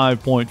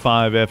 105.5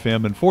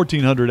 FM and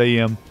 1400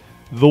 a.m.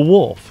 The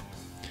Wolf.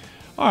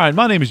 All right,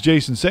 my name is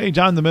Jason Sage.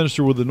 I'm the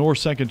minister with the North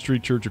 2nd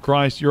Street Church of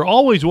Christ. You're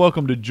always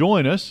welcome to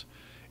join us,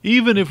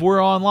 even if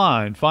we're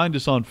online. Find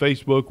us on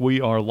Facebook.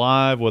 We are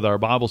live with our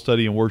Bible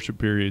study and worship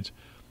periods.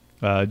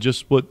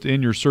 Just put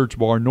in your search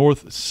bar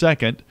North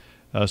 2nd.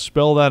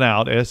 Spell that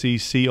out,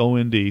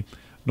 S-E-C-O-N-D,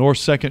 North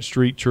 2nd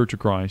Street Church of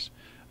Christ,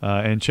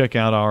 and check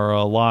out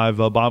our live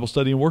Bible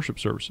study and worship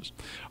services.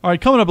 All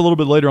right, coming up a little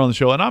bit later on the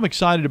show, and I'm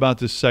excited about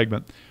this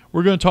segment,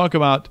 we're going to talk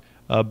about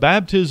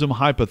baptism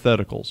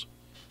hypotheticals.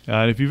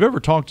 And if you've ever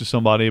talked to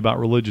somebody about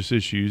religious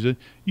issues,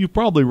 you've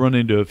probably run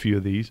into a few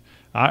of these.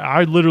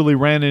 I literally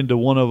ran into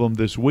one of them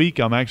this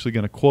week. I'm actually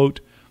going to quote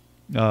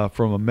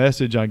from a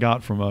message I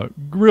got from a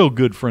real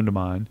good friend of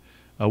mine.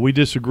 We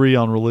disagree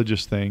on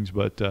religious things,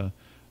 but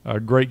a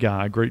great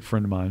guy, a great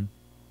friend of mine.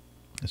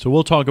 So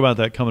we'll talk about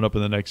that coming up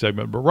in the next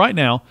segment. But right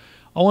now,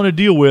 I want to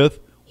deal with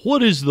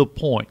what is the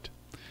point?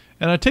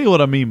 And I tell you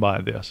what I mean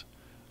by this.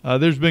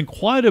 There's been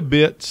quite a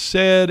bit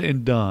said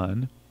and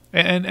done,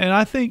 and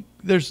I think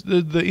there's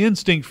the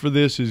instinct for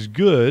this is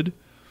good,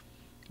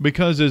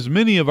 because as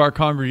many of our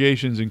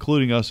congregations,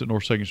 including us at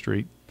North 2nd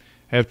Street,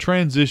 have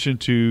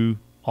transitioned to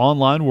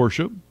online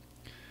worship,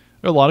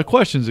 There are a lot of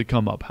questions that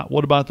come up.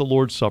 What about the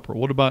Lord's Supper?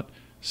 What about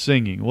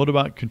singing? What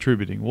about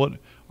contributing?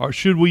 Or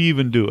should we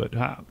even do it?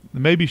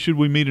 Maybe should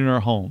we meet in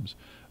our homes?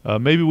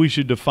 Maybe we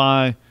should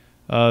defy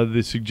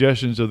the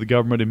suggestions of the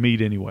government and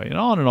meet anyway, and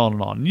on and on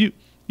and on.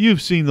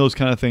 You've seen those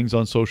kind of things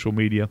on social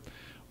media,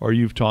 or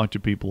you've talked to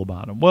people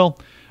about them. Well,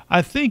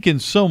 I think in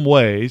some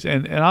ways,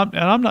 and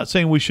I'm not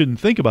saying we shouldn't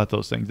think about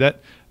those things,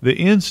 that the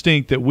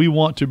instinct that we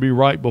want to be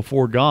right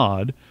before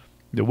God,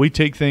 that we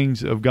take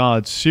things of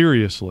God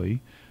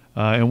seriously,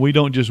 and we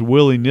don't just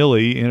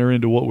willy-nilly enter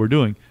into what we're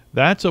doing,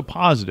 that's a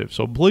positive.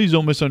 So please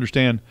don't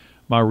misunderstand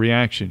my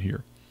reaction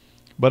here.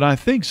 But I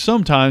think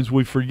sometimes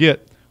we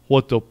forget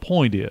what the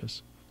point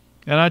is.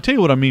 And I tell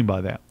you what I mean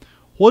by that.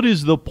 What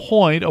is the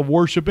point of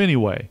worship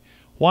anyway?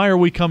 Why are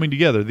we coming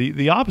together?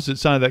 The opposite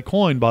side of that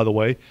coin, by the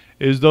way,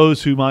 is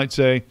those who might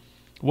say,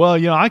 well,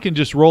 I can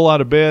just roll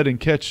out of bed and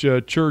catch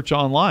church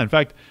online. In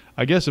fact,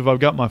 I guess if I've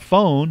got my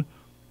phone,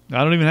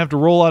 I don't even have to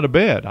roll out of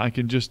bed. I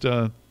can just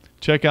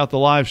check out the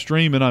live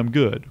stream and I'm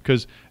good.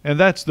 And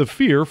that's the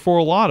fear for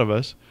a lot of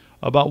us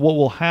about what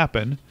will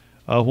happen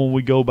when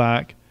we go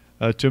back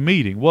to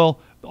meeting. Well,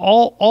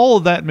 all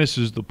of that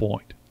misses the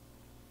point.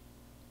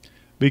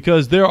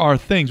 Because there are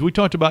things, we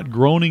talked about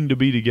groaning to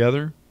be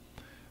together.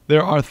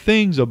 There are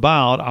things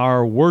about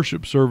our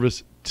worship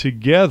service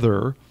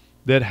together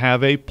that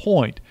have a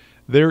point.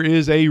 There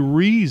is a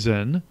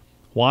reason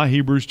why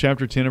Hebrews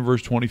chapter 10 and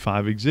verse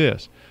 25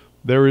 exists.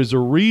 There is a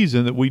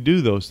reason that we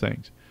do those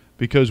things,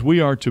 because we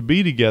are to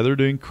be together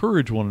to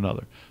encourage one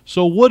another.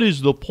 So what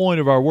is the point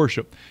of our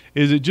worship?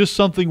 Is it just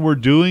something we're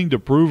doing to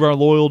prove our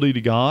loyalty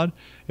to God?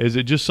 Is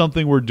it just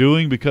something we're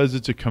doing because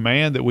it's a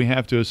command that we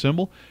have to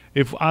assemble?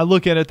 If I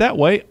look at it that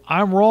way,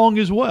 I'm wrong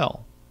as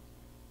well.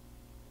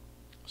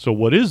 So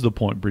what is the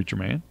point, preacher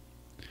man?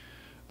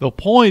 The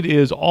point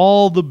is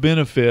all the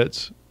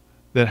benefits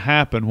that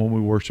happen when we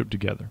worship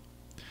together.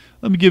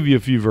 Let me give you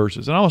a few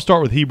verses. And I will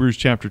start with Hebrews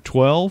chapter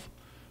 12,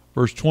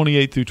 verse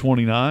 28 through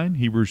 29.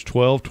 Hebrews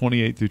 12,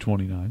 28 through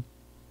 29.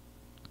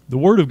 The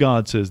Word of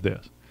God says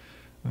this: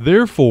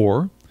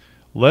 Therefore,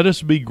 let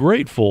us be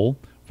grateful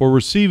for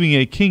receiving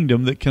a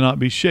kingdom that cannot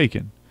be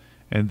shaken,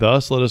 and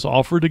thus let us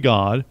offer to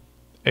God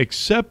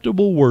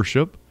acceptable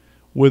worship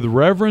with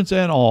reverence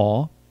and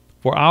awe,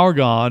 for our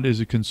God is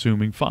a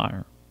consuming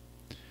fire.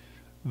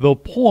 The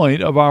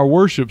point of our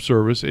worship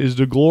service is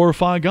to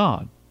glorify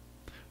God,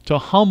 to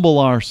humble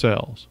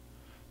ourselves,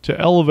 to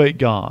elevate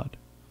God,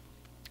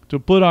 to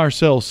put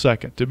ourselves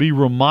second, to be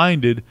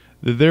reminded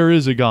that there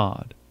is a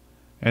God,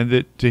 and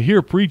that to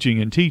hear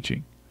preaching and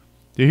teaching,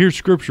 to hear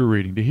scripture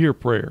reading, to hear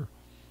prayer,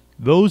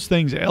 those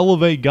things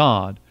elevate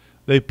God.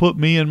 They put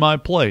me in my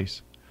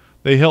place.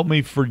 They help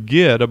me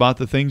forget about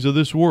the things of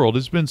this world.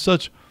 It's been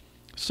such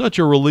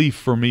a relief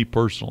for me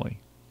personally,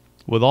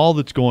 with all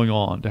that's going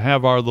on, to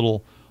have our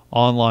little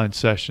online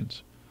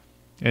sessions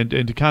and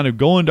to kind of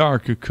go into our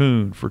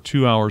cocoon for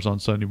 2 hours on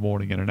Sunday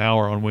morning and an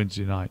hour on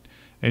Wednesday night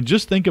and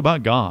just think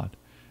about God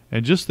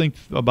and just think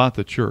about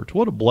the church.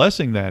 What a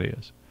blessing that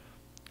is,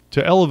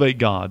 to elevate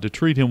God, to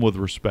treat Him with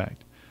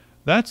respect.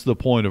 That's the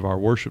point of our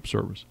worship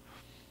service.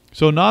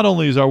 So not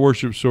only does our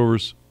worship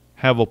service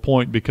have a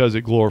point because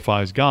it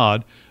glorifies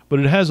God, but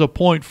it has a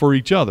point for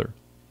each other.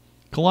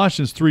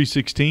 Colossians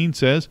 3:16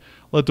 says,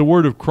 Let the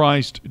word of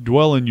Christ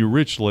dwell in you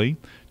richly,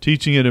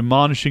 teaching and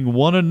admonishing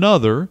one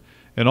another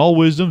in all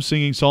wisdom,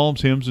 singing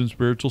psalms, hymns, and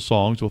spiritual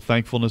songs with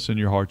thankfulness in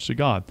your hearts to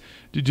God.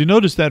 Did you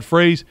notice that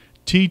phrase,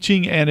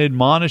 teaching and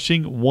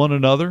admonishing one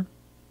another?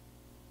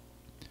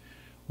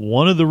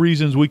 One of the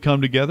reasons we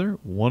come together,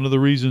 one of the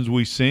reasons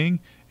we sing,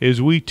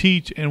 is we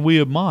teach and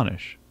we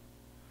admonish.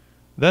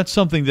 That's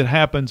something that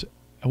happens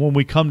when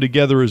we come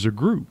together as a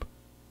group.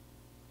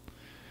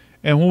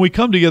 And when we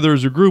come together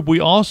as a group, we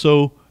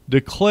also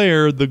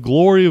declare the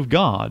glory of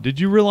God. Did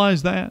you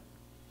realize that?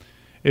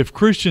 If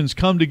Christians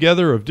come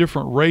together of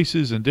different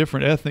races and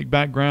different ethnic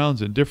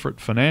backgrounds and different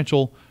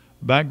financial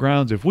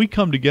backgrounds, if we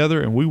come together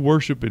and we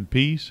worship in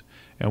peace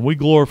and we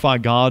glorify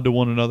God to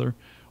one another,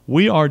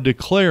 we are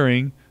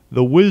declaring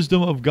the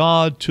wisdom of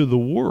God to the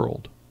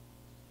world.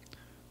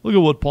 Look at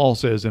what Paul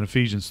says in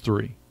Ephesians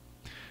 3.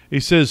 He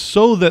says,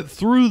 so that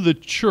through the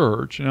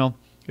church, now,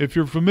 if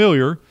you're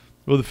familiar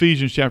with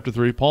Ephesians chapter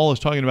 3, Paul is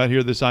talking about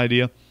here this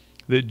idea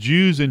that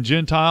Jews and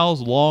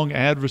Gentiles, long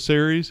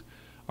adversaries,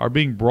 are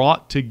being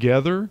brought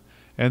together,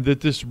 and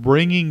that this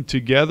bringing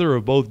together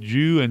of both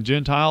Jew and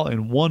Gentile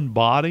in one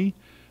body,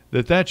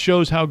 that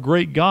shows how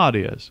great God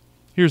is.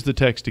 Here's the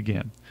text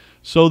again.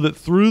 So that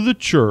through the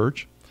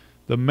church,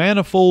 the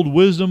manifold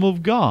wisdom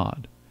of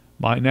God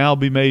might now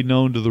be made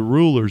known to the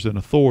rulers and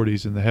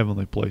authorities in the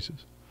heavenly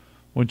places.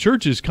 When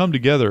churches come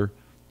together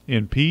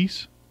in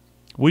peace,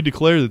 we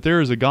declare that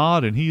there is a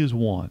God and He is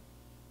one.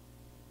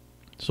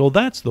 So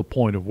that's the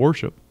point of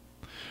worship.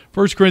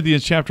 1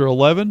 Corinthians chapter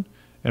 11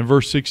 and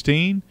verse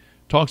 16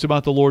 talks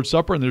about the Lord's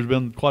Supper, and there's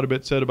been quite a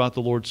bit said about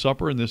the Lord's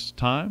Supper in this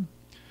time.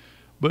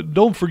 But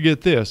don't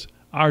forget this,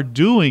 our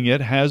doing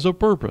it has a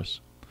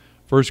purpose.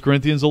 1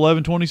 Corinthians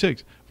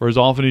 11:26, for as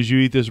often as you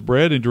eat this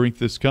bread and drink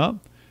this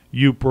cup,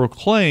 you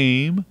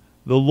proclaim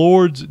the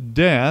Lord's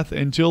death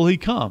until he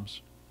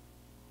comes.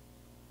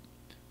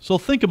 So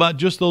think about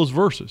just those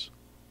verses.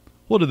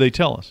 What do they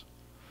tell us?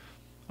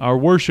 Our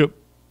worship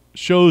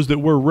shows that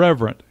we're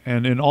reverent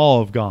and in awe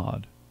of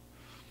God.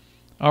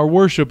 Our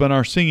worship and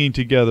our singing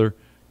together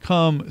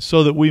come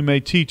so that we may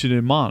teach and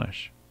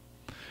admonish.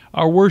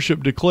 Our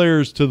worship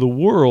declares to the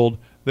world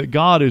that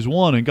God is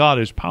one and God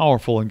is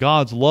powerful and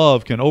God's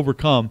love can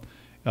overcome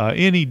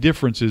any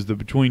differences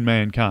between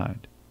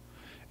mankind.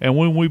 And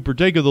when we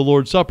partake of the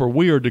Lord's Supper,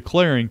 we are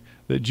declaring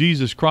that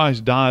Jesus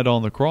Christ died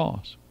on the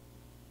cross.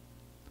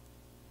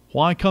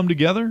 Why come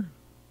together?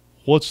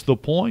 What's the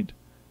point?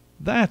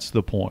 That's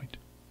the point.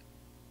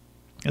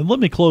 And let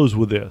me close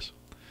with this.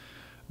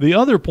 The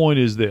other point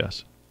is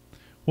this.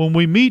 When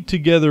we meet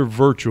together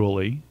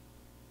virtually,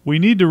 we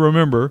need to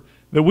remember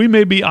that we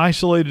may be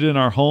isolated in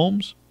our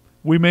homes.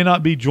 We may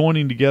not be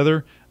joining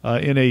together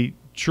in a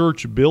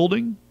church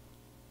building.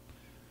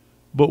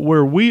 But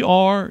where we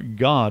are,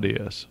 God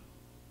is.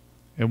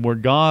 And where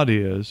God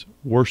is,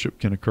 worship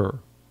can occur.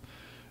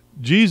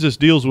 Jesus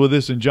deals with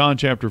this in John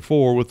chapter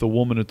 4 with the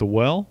woman at the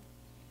well.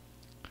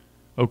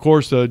 Of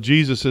course,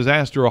 Jesus has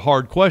asked her a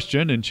hard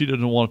question, and she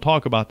doesn't want to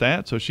talk about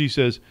that. So she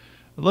says,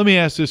 let me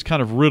ask this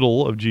kind of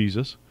riddle of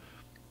Jesus.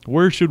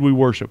 Where should we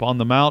worship? On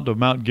the mount of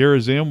Mount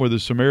Gerizim where the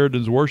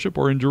Samaritans worship,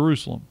 or in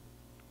Jerusalem?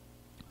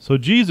 So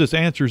Jesus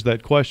answers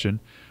that question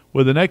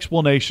with an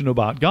explanation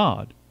about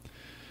God.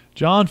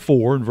 John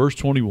 4 and verse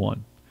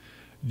 21.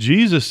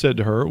 Jesus said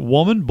to her,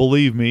 Woman,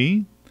 believe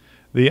me,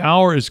 the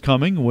hour is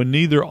coming when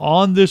neither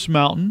on this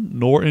mountain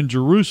nor in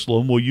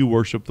Jerusalem will you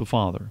worship the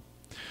Father.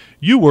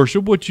 You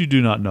worship what you do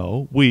not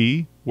know.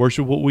 We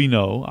worship what we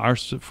know,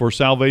 for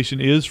salvation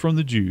is from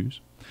the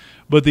Jews.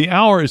 But the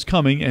hour is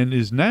coming and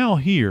is now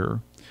here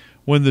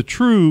when the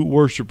true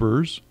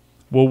worshipers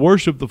will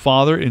worship the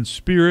Father in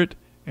spirit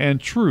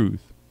and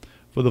truth,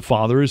 for the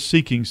Father is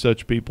seeking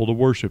such people to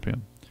worship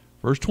him.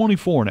 Verse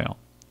 24 now.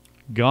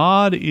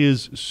 God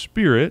is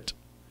spirit,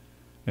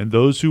 and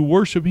those who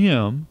worship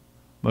him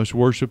must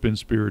worship in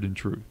spirit and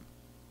truth.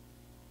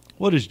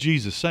 What is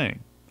Jesus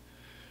saying?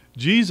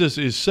 Jesus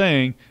is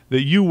saying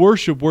that you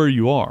worship where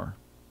you are.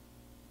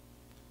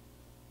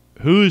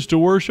 Who is to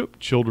worship?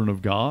 Children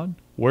of God.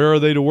 Where are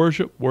they to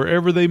worship?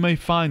 Wherever they may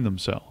find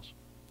themselves.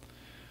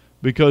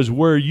 Because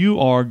where you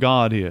are,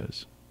 God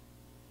is.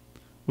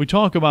 We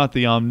talk about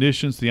the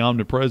omniscience, the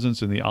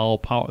omnipresence, and the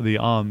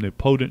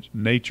omnipotent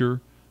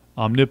nature,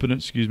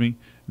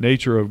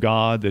 nature of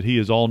God, that he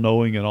is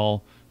all-knowing and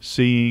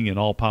all-seeing and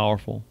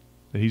all-powerful,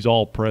 that he's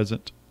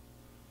all-present.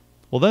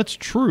 Well, that's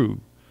true.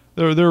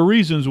 There are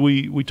reasons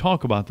we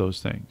talk about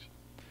those things.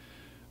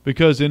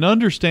 Because in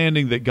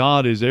understanding that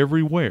God is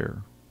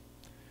everywhere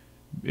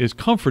is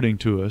comforting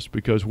to us,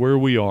 because where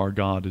we are,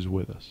 God is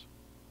with us.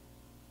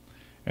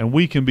 And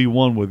we can be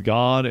one with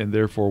God and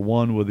therefore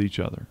one with each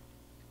other.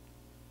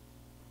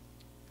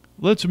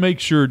 Let's make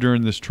sure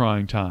during this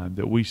trying time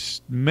that we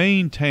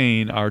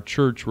maintain our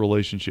church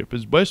relationship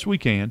as best we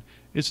can.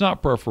 It's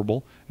not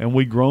preferable, and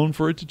we groan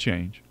for it to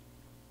change.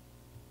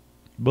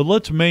 But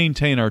let's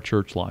maintain our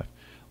church life.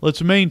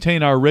 Let's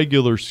maintain our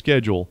regular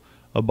schedule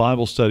of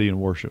Bible study and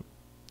worship.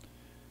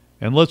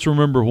 And let's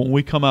remember, when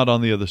we come out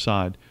on the other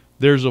side,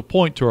 there's a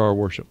point to our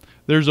worship.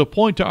 There's a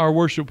point to our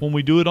worship when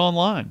we do it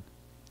online.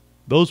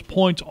 Those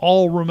points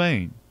all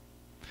remain.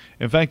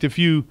 In fact, if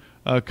you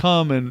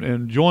come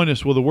and join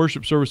us with a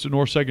worship service at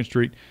North 2nd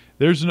Street,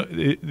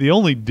 the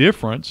only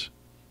difference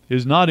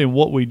is not in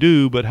what we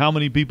do, but how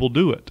many people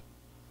do it.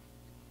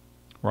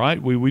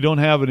 Right? We don't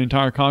have an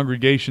entire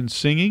congregation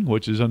singing,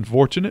 which is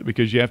unfortunate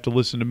because you have to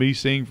listen to me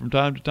sing from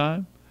time to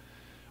time.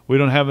 We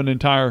don't have an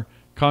entire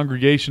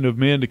congregation of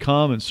men to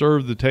come and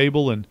serve the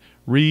table and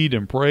read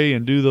and pray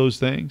and do those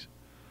things.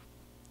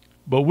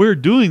 But we're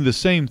doing the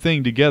same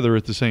thing together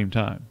at the same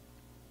time.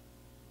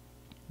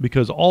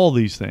 Because all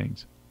these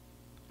things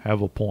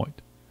have a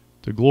point: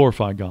 to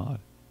glorify God,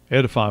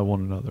 edify one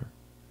another,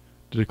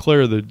 to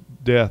declare the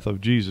death of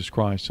Jesus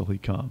Christ till he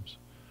comes,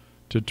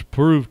 to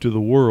prove to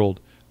the world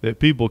that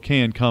people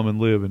can come and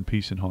live in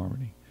peace and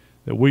harmony,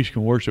 that we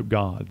can worship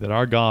God, that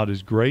our God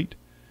is great,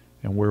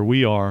 and where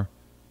we are,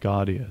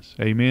 God is.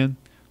 Amen?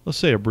 Let's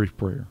say a brief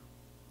prayer.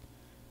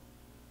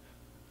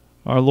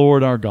 Our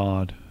Lord, our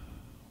God,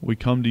 we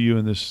come to you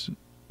in this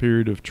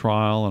period of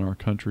trial in our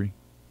country,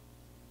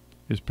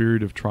 this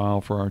period of trial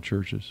for our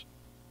churches.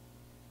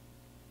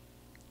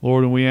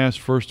 Lord, and we ask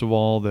first of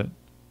all that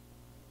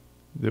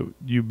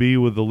you be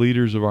with the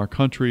leaders of our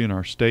country and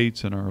our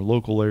states and our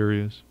local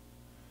areas,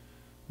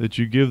 that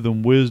you give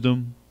them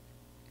wisdom,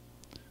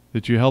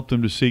 that you help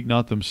them to seek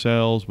not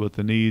themselves but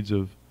the needs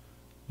of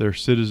their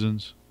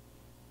citizens,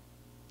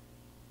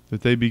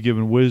 that they be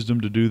given wisdom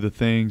to do the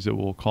things that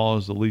will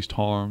cause the least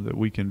harm, that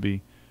we can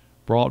be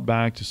brought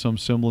back to some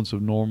semblance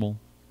of normal.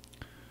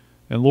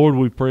 And Lord,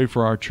 we pray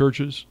for our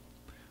churches.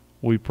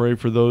 We pray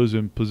for those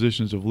in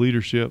positions of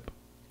leadership,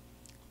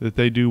 that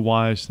they do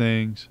wise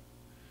things,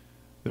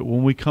 that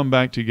when we come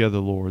back together,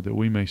 Lord, that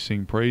we may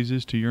sing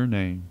praises to your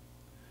name,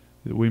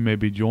 that we may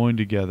be joined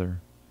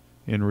together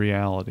in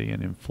reality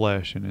and in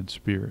flesh and in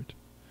spirit.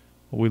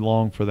 We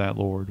long for that,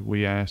 Lord.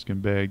 We ask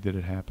and beg that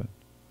it happen.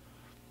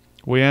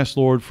 We ask,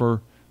 Lord,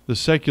 for the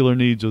secular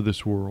needs of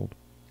this world,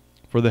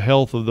 for the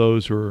health of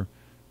those who are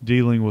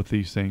dealing with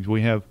these things.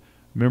 We have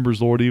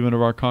members, Lord, even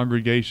of our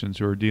congregations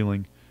who are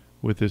dealing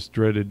with this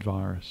dreaded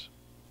virus.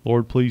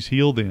 Lord, please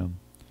heal them.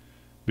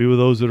 Be with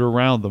those that are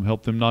around them.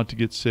 Help them not to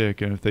get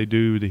sick, and if they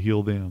do, to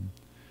heal them.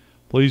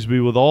 Please be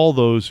with all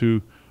those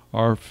who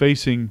are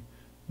facing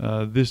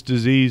this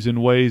disease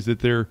in ways that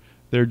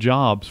their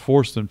jobs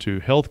force them to,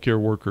 healthcare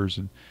workers,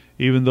 and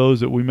even those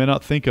that we may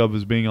not think of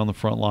as being on the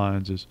front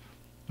lines, as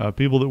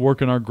people that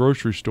work in our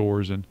grocery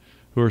stores and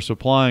who are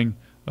supplying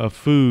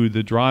food,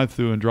 the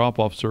drive-through and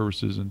drop-off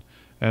services, and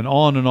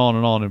on and on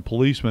and on, and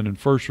policemen and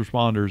first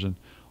responders and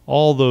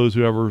all those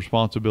who have a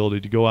responsibility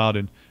to go out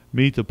and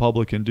meet the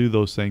public and do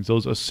those things,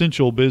 those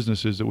essential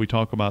businesses that we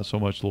talk about so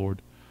much,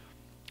 Lord.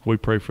 We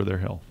pray for their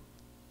health.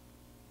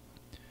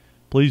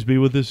 Please be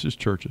with us as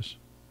churches.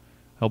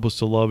 Help us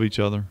to love each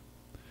other.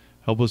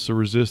 Help us to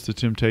resist the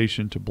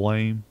temptation to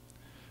blame.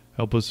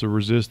 Help us to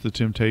resist the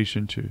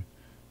temptation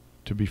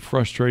to be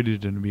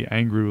frustrated and to be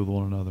angry with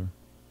one another.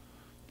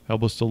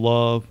 Help us to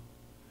love.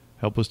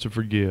 Help us to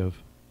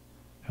forgive.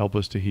 Help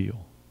us to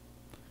heal.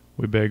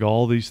 We beg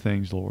all these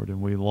things, Lord,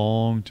 and we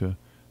long to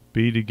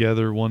be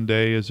together one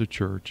day as a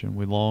church, and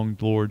we long,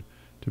 Lord,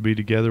 to be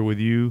together with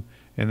you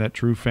in that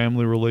true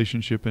family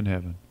relationship in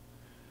heaven.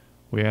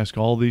 We ask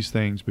all these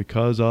things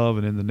because of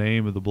and in the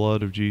name of the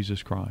blood of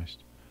Jesus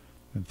Christ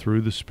and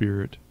through the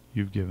Spirit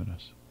you've given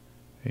us.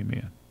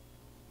 Amen.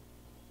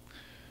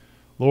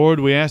 Lord,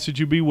 we ask that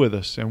you be with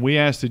us, and we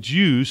ask that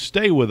you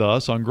stay with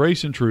us on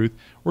Grace and Truth.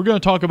 We're going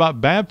to talk about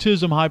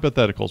baptism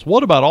hypotheticals.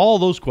 What about all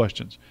those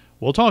questions?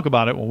 We'll talk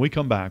about it when we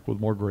come back with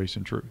more Grace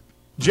and Truth.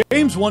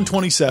 James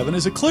 1:27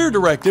 is a clear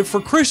directive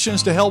for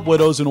Christians to help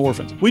widows and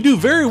orphans. We do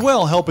very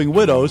well helping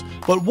widows,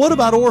 but what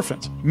about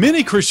orphans?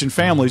 Many Christian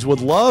families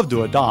would love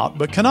to adopt,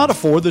 but cannot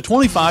afford the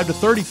 $25,000 to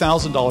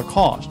 $30,000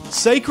 cost.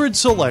 Sacred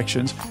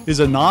Selections is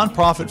a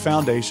nonprofit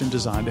foundation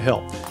designed to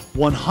help.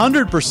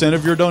 100%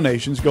 of your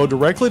donations go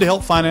directly to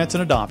help finance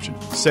an adoption.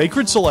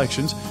 Sacred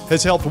Selections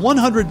has helped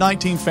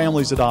 119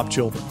 families adopt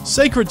children.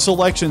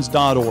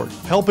 SacredSelections.org,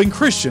 helping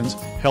Christians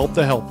help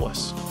the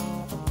helpless.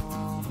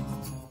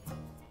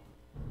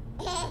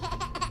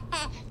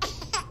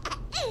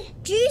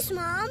 Juice,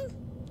 Mom!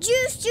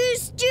 Juice,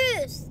 juice,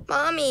 juice!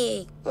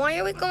 Mommy, why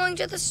are we going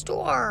to the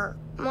store?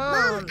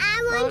 Mom,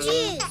 I want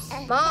juice!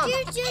 Mom!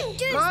 Juice, juice,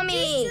 juice!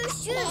 Mommy!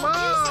 Juice, juice, juice!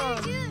 Mom!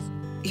 Juice, juice.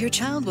 Your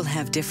child will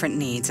have different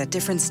needs at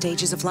different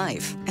stages of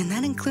life, and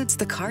that includes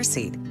the car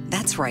seat.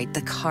 That's right,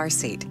 the car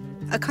seat.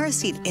 A car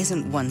seat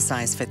isn't one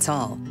size fits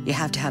all. You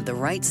have to have the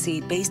right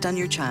seat based on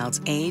your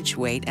child's age,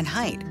 weight, and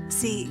height.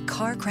 See,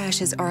 car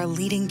crashes are a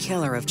leading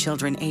killer of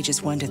children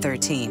ages 1 to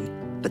 13.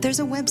 But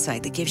there's a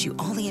website that gives you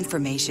all the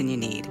information you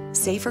need,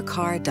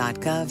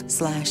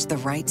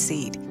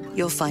 safercar.gov/the-right-seat.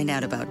 You'll find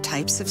out about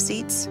types of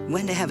seats,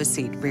 when to have a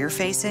seat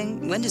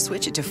rear-facing, when to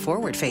switch it to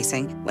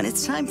forward-facing, when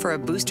it's time for a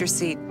booster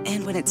seat,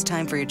 and when it's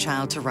time for your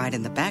child to ride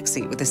in the back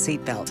seat with a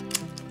seatbelt.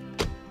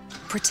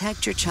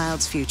 Protect your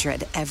child's future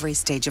at every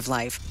stage of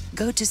life.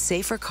 Go to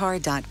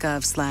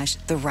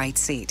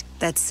safercar.gov/the-right-seat.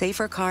 That's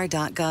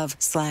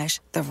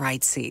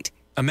safercar.gov/the-right-seat.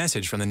 A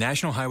message from the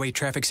National Highway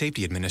Traffic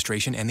Safety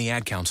Administration and the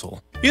Ad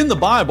Council. In the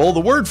Bible,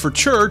 the word for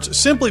church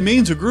simply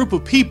means a group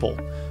of people.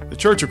 The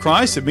Church of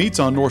Christ that meets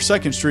on North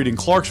 2nd Street in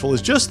Clarksville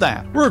is just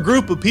that. We're a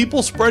group of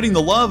people spreading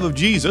the love of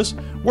Jesus,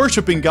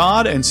 worshiping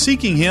God, and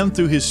seeking Him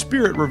through His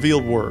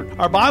Spirit-revealed Word.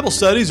 Our Bible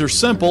studies are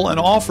simple and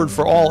offered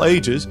for all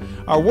ages.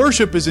 Our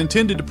worship is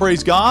intended to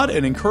praise God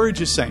and encourage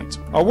His saints.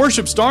 Our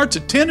worship starts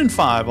at 10 and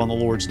 5 on the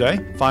Lord's Day.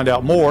 Find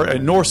out more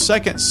at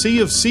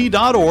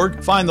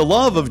north2ndcofc.org. Find the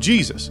love of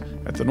Jesus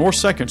at the North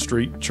 2nd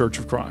Street Church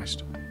of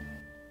Christ.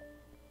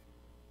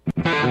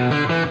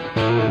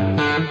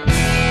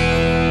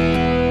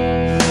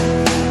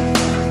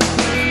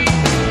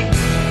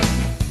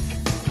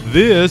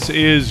 This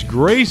is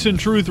Grace and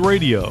Truth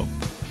Radio.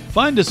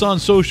 Find us on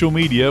social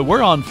media.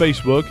 We're on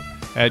Facebook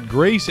at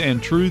Grace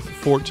and Truth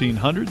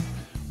 1400,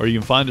 or you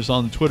can find us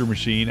on the Twitter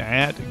machine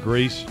at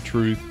Grace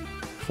Truth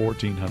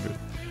 1400.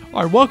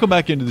 All right, welcome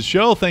back into the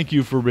show. Thank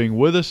you for being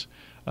with us.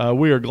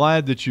 We are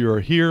glad that you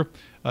are here.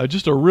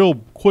 Just a real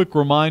quick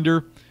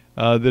reminder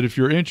that if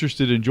you're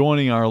interested in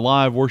joining our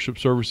live worship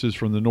services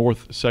from the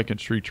North 2nd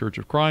Street Church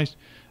of Christ,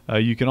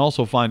 you can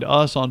also find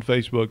us on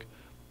Facebook.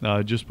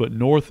 Just put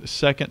North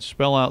 2nd,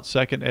 spell out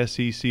 2nd,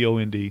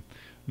 S-E-C-O-N-D,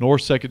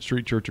 North 2nd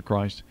Street Church of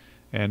Christ,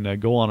 and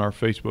go on our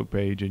Facebook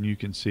page, and you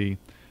can see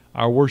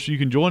our worship. You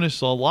can join us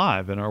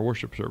live in our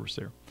worship service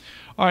there.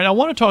 All right, I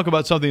want to talk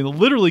about something that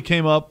literally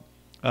came up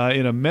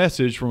in a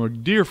message from a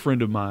dear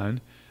friend of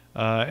mine,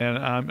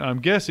 and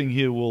I'm guessing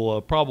he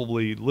will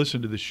probably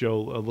listen to the show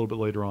a little bit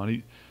later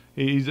on.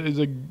 He's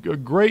a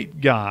great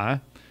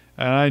guy,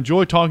 and I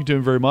enjoy talking to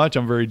him very much.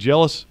 I'm very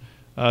jealous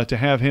to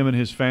have him and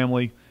his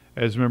family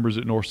as members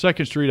at North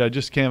 2nd Street. I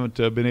just haven't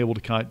been able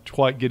to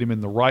quite get him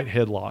in the right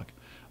headlock.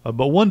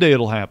 But one day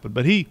it'll happen.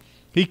 But he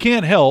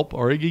can't help,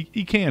 or he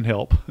can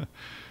help,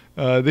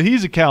 that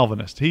he's a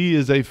Calvinist. He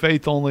is a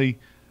faith-only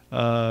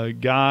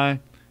guy.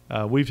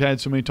 We've had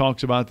so many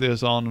talks about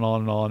this on and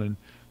on and on.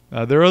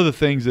 And there are other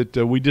things that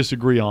we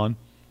disagree on,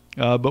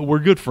 but we're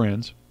good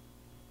friends.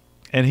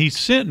 And he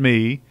sent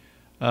me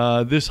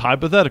this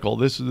hypothetical.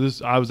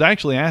 This I was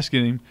actually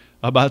asking him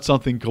about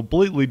something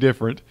completely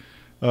different,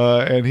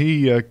 and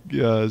he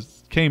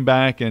came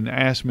back and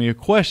asked me a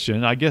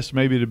question. I guess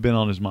maybe it had been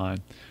on his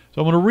mind.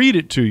 So I'm going to read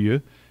it to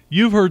you.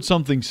 You've heard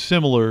something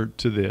similar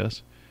to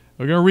this.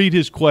 We're going to read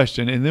his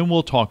question, and then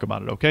we'll talk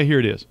about it. Okay, here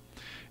it is.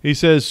 He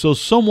says, so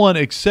someone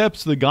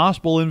accepts the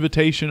gospel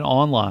invitation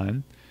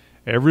online.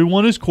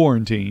 Everyone is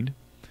quarantined.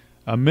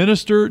 A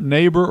minister,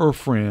 neighbor, or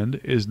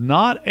friend is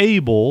not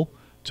able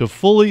to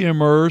fully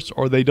immerse,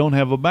 or they don't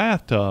have a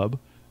bathtub,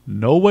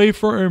 no way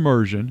for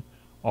immersion.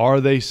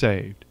 Are they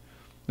saved?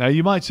 Now,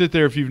 you might sit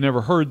there if you've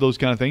never heard those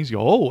kind of things,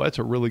 go, oh, that's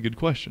a really good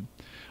question.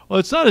 Well,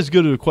 it's not as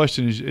good of a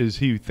question as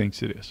he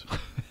thinks it is.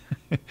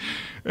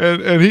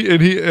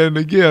 and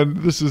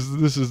again, this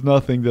is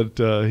nothing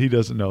that he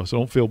doesn't know.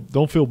 So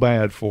don't feel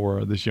bad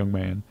for this young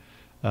man.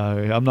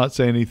 I'm not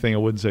saying anything I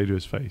wouldn't say to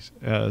his face.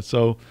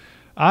 So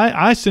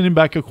I sent him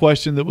back a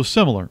question that was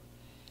similar.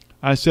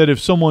 I said, if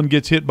someone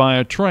gets hit by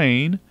a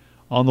train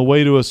on the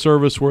way to a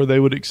service where they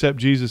would accept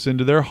Jesus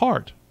into their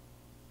heart,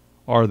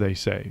 are they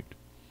saved?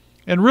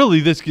 And really,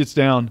 this gets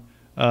down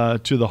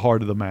to the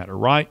heart of the matter,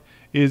 right?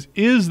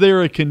 Is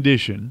there a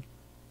condition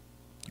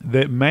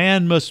that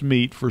man must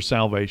meet for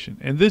salvation?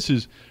 And this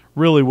is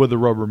really where the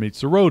rubber meets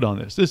the road on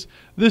this.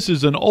 This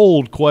is an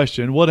old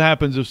question. What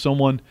happens if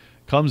someone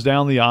comes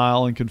down the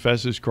aisle and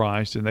confesses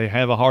Christ and they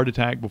have a heart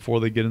attack before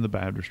they get in the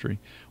baptistry?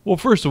 Well,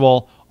 first of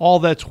all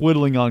that's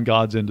whittling on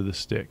God's end of the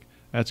stick.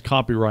 That's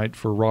copyright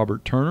for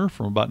Robert Turner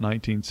from about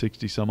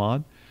 1960 some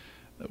odd.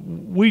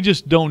 We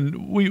just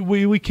don't,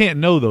 we can't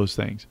know those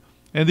things.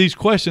 And these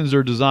questions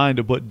are designed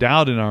to put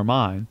doubt in our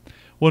mind,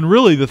 when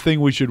really the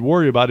thing we should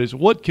worry about is,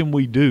 what can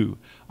we do?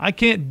 I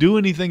can't do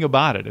anything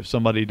about it if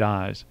somebody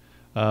dies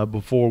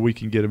before we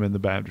can get them in the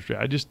baptistry.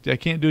 I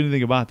can't do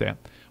anything about that.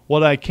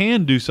 What I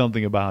can do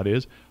something about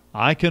is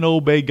I can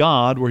obey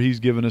God where he's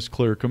given us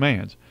clear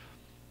commands.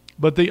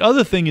 But the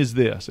other thing is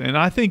this, and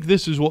I think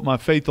this is what my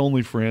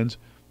faith-only friends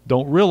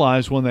don't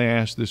realize when they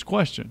ask this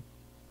question.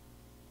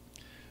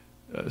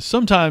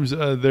 Sometimes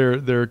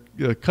they're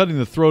cutting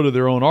the throat of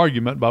their own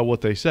argument by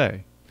what they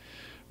say.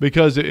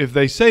 Because if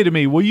they say to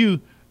me, well, you're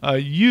a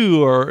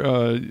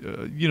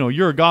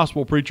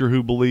gospel preacher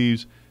who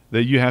believes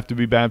that you have to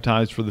be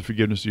baptized for the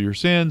forgiveness of your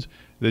sins,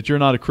 that you're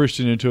not a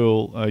Christian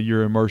until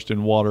you're immersed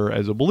in water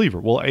as a believer.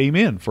 Well,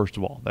 amen, first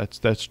of all.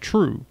 That's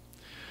true.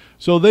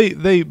 So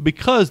they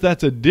because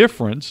that's a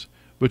difference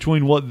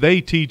between what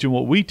they teach and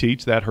what we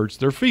teach, that hurts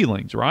their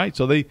feelings, right?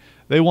 So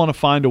they want to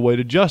find a way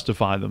to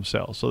justify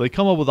themselves. So they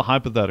come up with a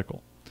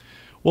hypothetical.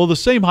 Well, the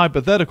same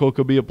hypothetical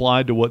could be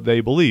applied to what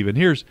they believe. And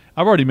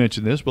I've already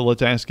mentioned this, but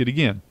let's ask it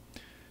again.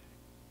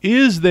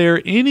 Is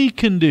there any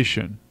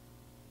condition,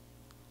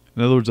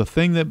 in other words, a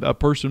thing that a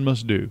person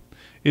must do,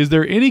 is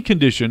there any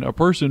condition a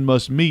person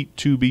must meet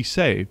to be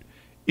saved?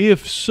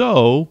 If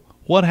so,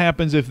 what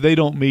happens if they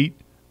don't meet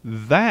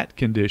that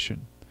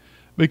condition?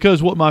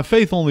 Because what my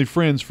faith-only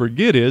friends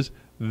forget is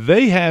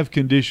they have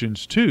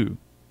conditions too.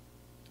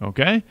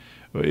 Okay?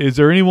 Is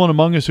there anyone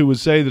among us who would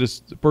say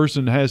that a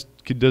person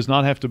does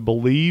not have to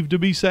believe to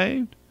be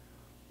saved?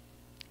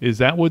 Is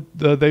that what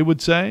they would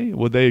say?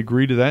 Would they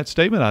agree to that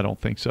statement? I don't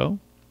think so.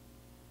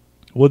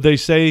 Would they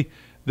say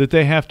that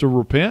they have to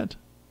repent?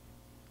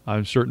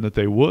 I'm certain that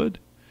they would.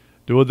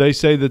 Would they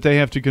say that they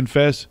have to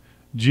confess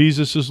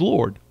Jesus as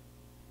Lord?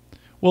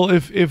 Well,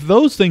 if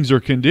those things are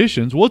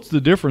conditions, what's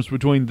the difference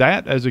between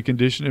that as a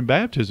condition and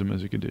baptism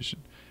as a condition?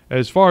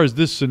 As far as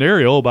this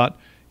scenario about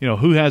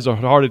who has a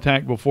heart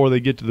attack before they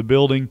get to the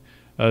building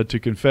to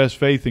confess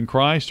faith in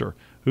Christ, or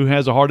who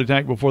has a heart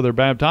attack before they're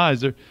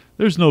baptized,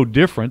 there's no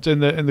difference,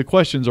 and the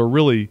questions are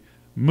really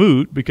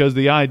moot, because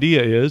the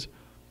idea is,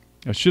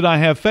 should I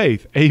have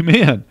faith?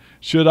 Amen.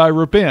 Should I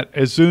repent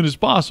as soon as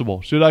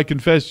possible? Should I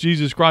confess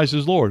Jesus Christ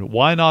as Lord?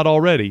 Why not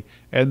already?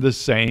 And the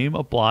same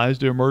applies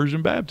to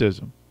immersion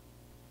baptism.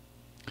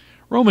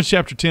 Romans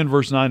chapter 10,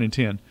 verse 9 and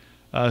 10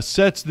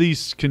 sets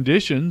these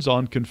conditions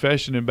on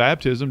confession and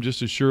baptism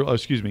just as sure.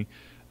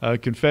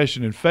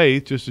 Confession and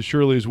faith just as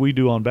surely as we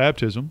do on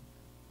baptism.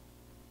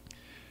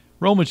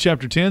 Romans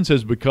chapter 10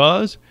 says,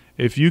 because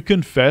if you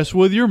confess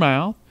with your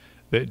mouth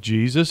that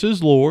Jesus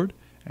is Lord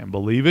and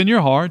believe in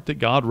your heart that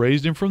God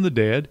raised him from the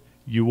dead,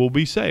 you will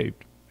be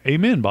saved.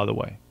 Amen, by the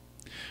way.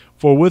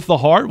 For with the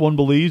heart one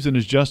believes and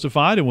is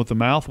justified, and with the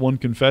mouth one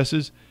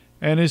confesses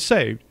and is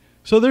saved.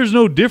 So there's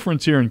no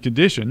difference here in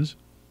conditions.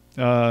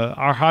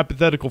 Our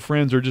hypothetical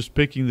friends are just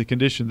picking the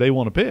condition they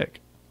want to pick.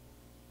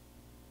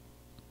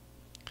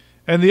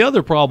 And the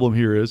other problem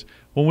here is,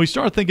 when we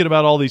start thinking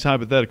about all these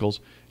hypotheticals,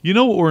 you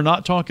know what we're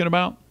not talking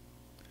about?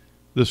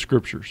 The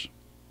Scriptures.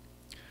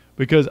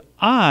 Because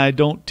I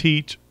don't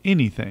teach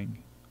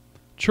anything.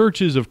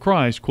 Churches of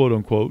Christ, quote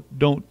unquote,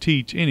 don't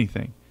teach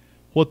anything.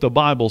 What the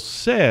Bible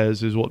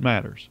says is what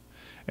matters.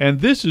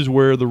 And this is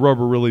where the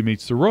rubber really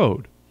meets the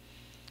road.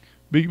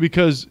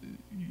 Because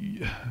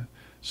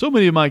So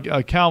many of my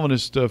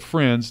Calvinist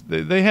friends,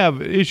 they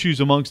have issues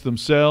amongst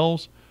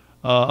themselves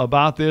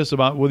about this,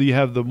 about whether you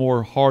have the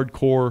more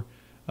hardcore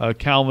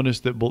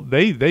Calvinists that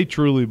they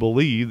truly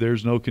believe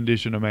there's no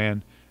condition a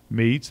man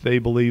meets. They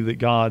believe that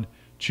God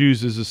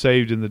chooses the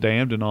saved and the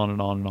damned, and on and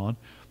on and on.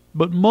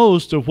 But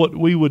most of what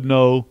we would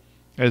know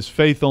as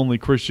faith-only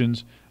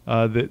Christians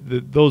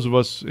that those of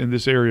us in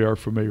this area are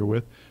familiar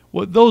with,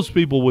 what those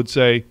people would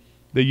say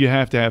that you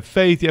have to have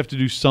faith, you have to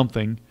do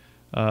something,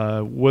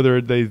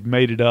 whether they've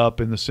made it up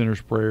in the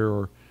sinner's prayer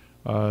or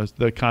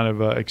the kind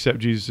of accept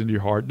Jesus into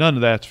your heart. None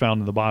of that's found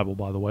in the Bible,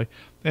 by the way.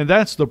 And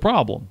that's the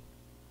problem.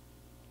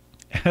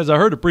 As I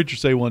heard a preacher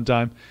say one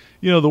time,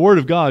 the Word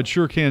of God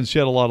sure can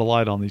shed a lot of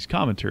light on these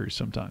commentaries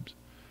sometimes.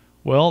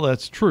 Well,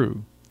 that's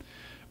true.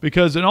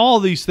 Because in all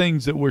these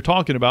things that we're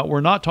talking about,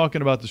 we're not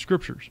talking about the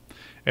Scriptures.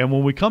 And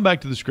when we come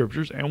back to the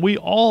Scriptures, and we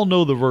all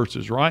know the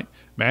verses, right?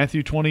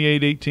 Matthew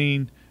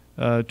 28:18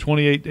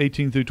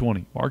 through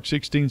 20, Mark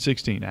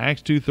 16:16,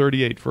 Acts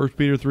 2:38, 1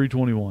 Peter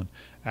 3:21,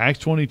 Acts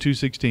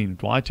 22:16,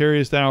 why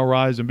tarriest thou,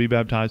 arise and be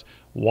baptized,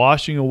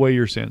 washing away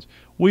your sins.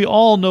 We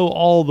all know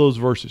all those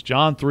verses,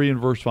 John 3 and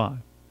verse 5.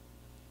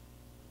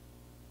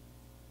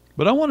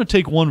 But I want to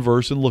take one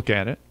verse and look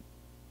at it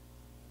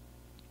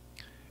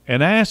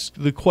and ask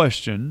the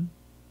question,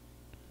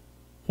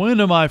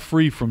 when am I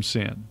free from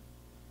sin?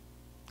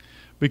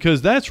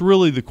 Because that's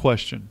really the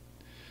question.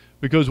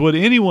 Because would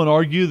anyone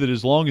argue that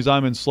as long as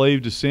I'm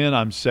enslaved to sin,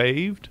 I'm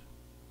saved?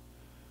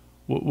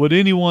 Would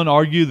anyone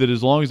argue that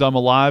as long as I'm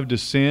alive to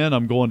sin,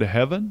 I'm going to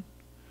heaven?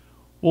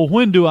 Well,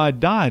 when do I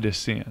die to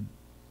sin?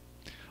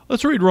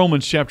 Let's read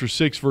Romans chapter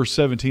 6, verse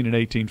 17 and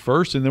 18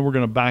 first, and then we're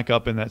going to back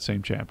up in that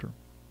same chapter.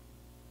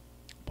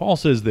 Paul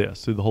says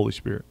this through the Holy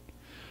Spirit.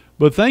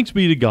 But thanks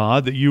be to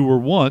God that you were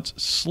once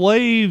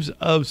slaves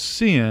of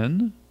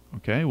sin.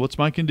 Okay, what's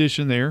my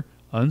condition there?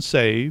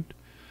 Unsaved.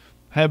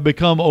 Have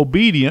become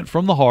obedient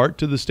from the heart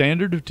to the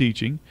standard of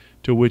teaching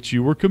to which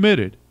you were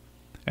committed.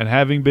 And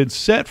having been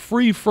set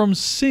free from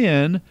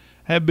sin,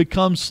 have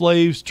become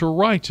slaves to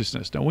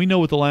righteousness. Now we know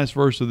what the last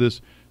verse of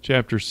this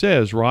chapter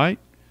says, right?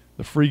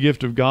 The free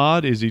gift of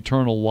God is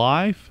eternal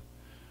life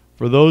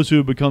for those who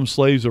have become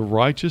slaves of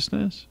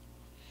righteousness.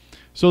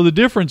 So the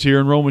difference here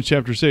in Romans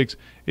chapter 6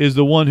 is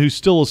the one who's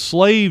still a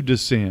slave to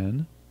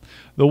sin,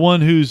 the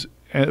one who's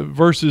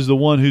versus the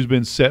one who's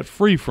been set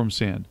free from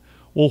sin.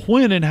 Well,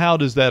 when and how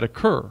does that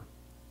occur?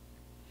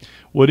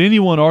 Would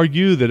anyone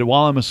argue that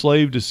while I'm a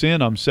slave to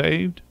sin, I'm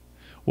saved?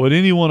 Would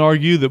anyone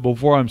argue that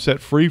before I'm set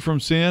free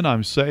from sin,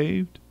 I'm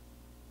saved?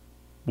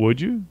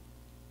 Would you?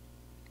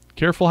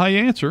 Careful how you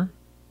answer.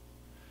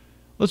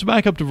 Let's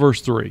back up to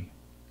verse 3.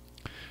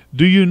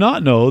 Do you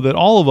not know that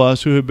all of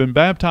us who have been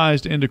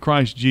baptized into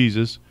Christ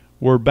Jesus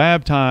were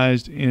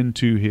baptized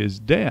into his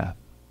death?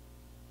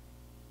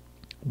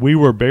 We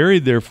were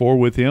buried, therefore,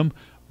 with him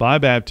by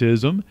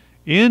baptism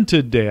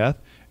into death,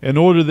 in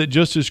order that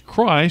just as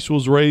Christ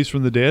was raised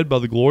from the dead by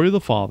the glory of the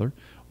Father,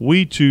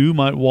 we too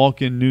might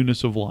walk in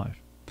newness of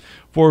life.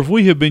 For if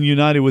we have been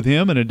united with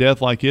him in a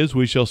death like his,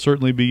 we shall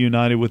certainly be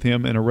united with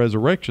him in a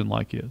resurrection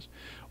like his.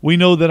 We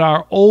know that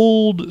our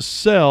old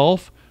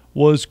self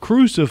was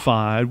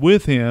crucified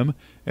with him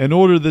in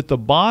order that the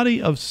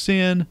body of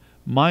sin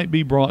might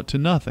be brought to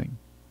nothing,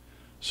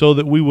 so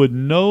that we would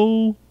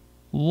no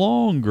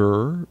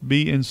longer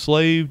be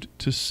enslaved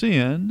to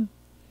sin,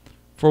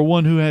 for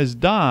one who has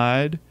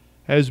died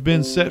has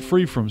been set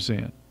free from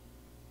sin.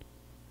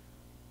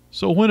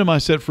 So when am I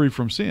set free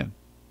from sin?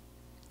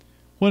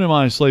 When am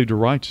I a slave to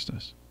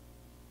righteousness?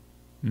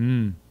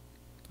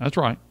 That's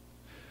right.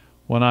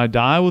 When I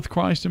die with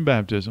Christ in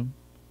baptism,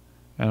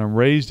 and I'm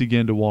raised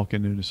again to walk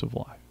in newness of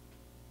life.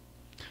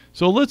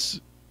 So let's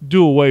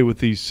do away with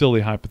these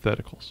silly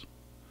hypotheticals.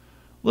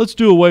 Let's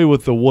do away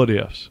with the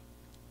what-ifs.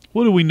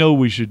 What do we know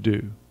we should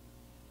do?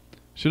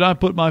 Should I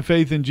put my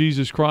faith in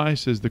Jesus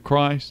Christ as the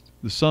Christ,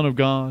 the Son of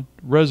God,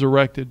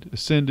 resurrected,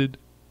 ascended,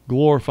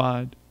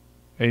 glorified?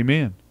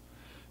 Amen.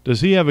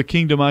 Does he have a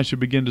kingdom I should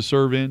begin to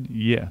serve in?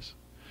 Yes.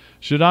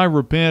 Should I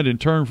repent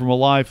and turn from a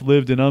life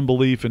lived in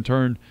unbelief and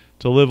turn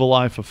to live a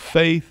life of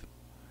faith?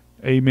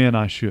 Amen,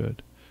 I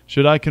should.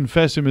 Should I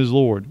confess him as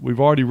Lord? We've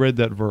already read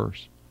that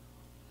verse.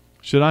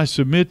 Should I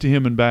submit to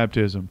him in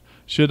baptism?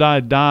 Should I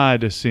die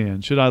to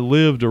sin? Should I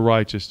live to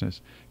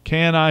righteousness?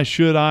 Can I?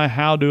 Should I?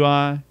 How do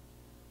I?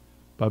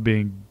 By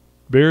being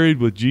buried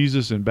with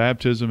Jesus in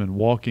baptism and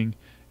walking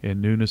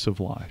in newness of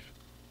life.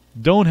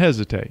 Don't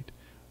hesitate.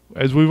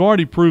 As we've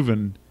already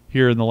proven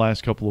here in the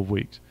last couple of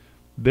weeks,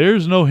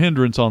 there's no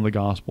hindrance on the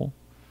gospel.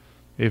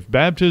 If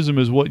baptism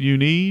is what you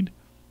need,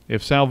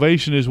 if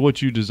salvation is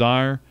what you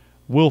desire,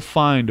 we'll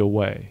find a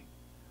way.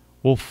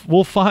 We'll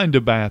find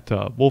a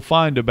bathtub. We'll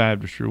find a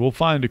baptistry. We'll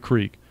find a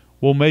creek.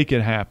 We'll make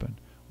it happen.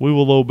 We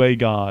will obey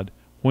God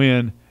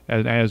when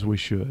and as we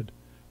should.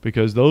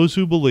 Because those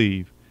who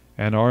believe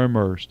and are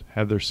immersed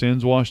have their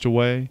sins washed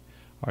away,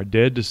 are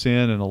dead to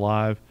sin and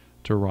alive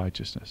to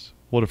righteousness.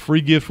 What a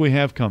free gift we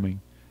have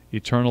coming,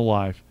 eternal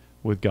life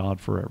with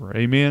God forever.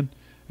 Amen.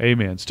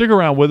 Amen. Stick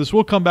around with us.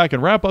 We'll come back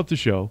and wrap up the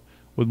show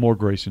with more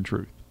grace and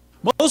truth.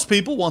 Most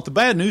people want the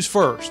bad news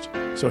first.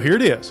 So here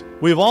it is.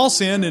 We have all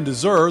sinned and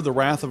deserve the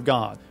wrath of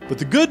God. But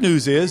the good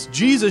news is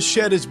Jesus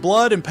shed his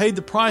blood and paid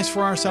the price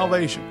for our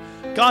salvation.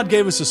 God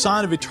gave us a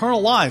sign of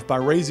eternal life by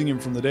raising him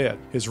from the dead.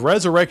 His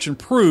resurrection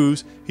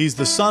proves he's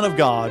the Son of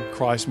God,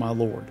 Christ my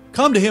Lord.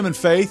 Come to him in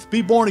faith,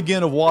 be born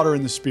again of water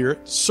and the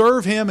Spirit,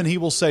 serve him and he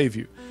will save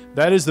you.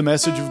 That is the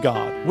message of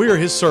God. We are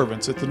his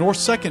servants at the North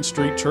 2nd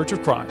Street Church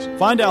of Christ.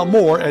 Find out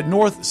more at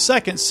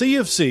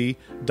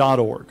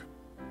north2ndcfc.org.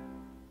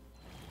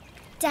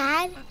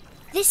 Dad,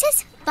 this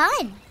is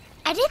fun.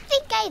 I didn't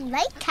think I'd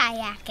like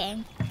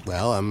kayaking.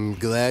 Well, I'm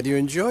glad you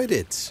enjoyed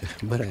it,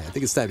 but I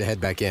think it's time to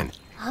head back in.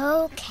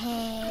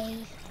 Okay.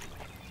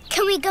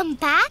 Can we come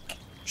back?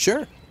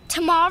 Sure.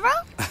 Tomorrow?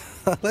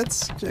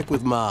 Let's check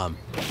with Mom.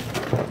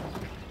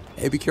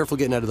 Hey, be careful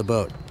getting out of the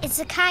boat. It's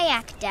a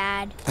kayak,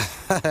 Dad.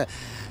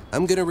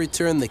 I'm gonna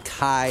return the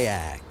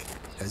kayak.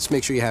 Just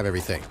make sure you have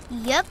everything.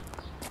 Yep.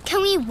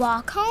 Can we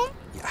walk home?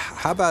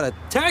 How about a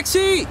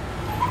taxi?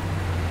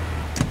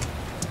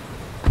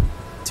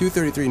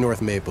 233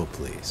 North Maple,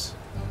 please.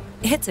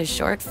 It's a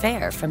short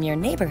fare from your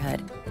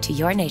neighborhood to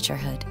your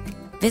naturehood.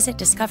 Visit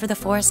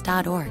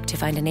discovertheforest.org to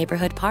find a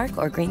neighborhood park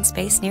or green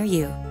space near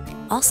you.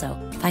 Also,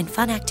 find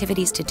fun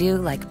activities to do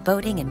like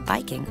boating and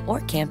biking or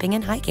camping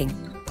and hiking,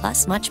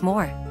 plus much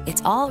more.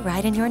 It's all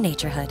right in your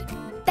naturehood.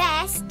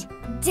 Best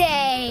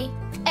day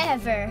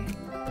ever.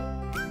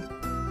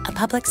 A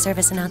public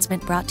service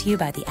announcement brought to you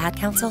by the Ad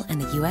Council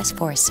and the U.S.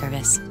 Forest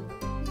Service.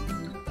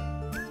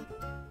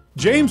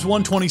 James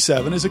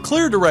 1:27 is a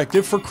clear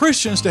directive for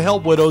Christians to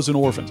help widows and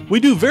orphans. We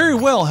do very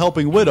well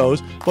helping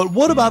widows, but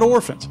what about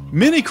orphans?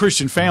 Many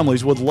Christian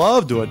families would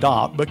love to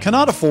adopt, but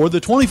cannot afford the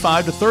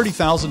 $25,000 to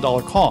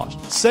 $30,000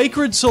 cost.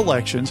 Sacred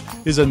Selections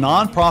is a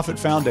nonprofit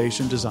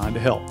foundation designed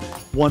to help.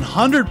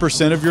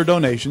 100% of your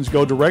donations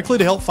go directly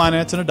to help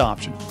finance an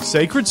adoption.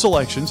 Sacred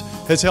Selections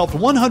has helped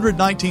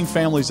 119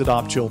 families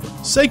adopt children.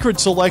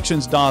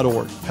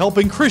 SacredSelections.org,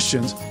 helping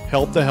Christians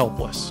help the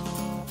helpless.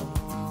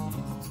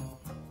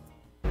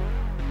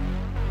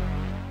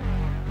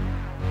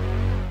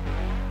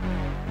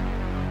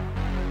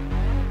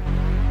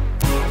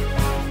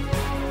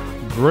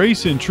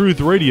 Grace and Truth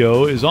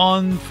Radio is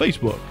on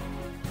Facebook.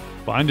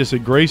 Find us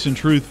at Grace and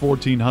Truth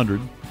 1400.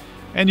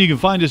 And you can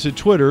find us at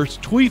Twitter.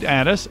 Tweet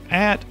at us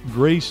at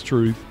Grace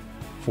Truth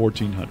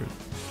 1400.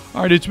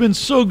 All right, it's been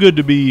so good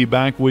to be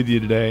back with you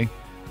today.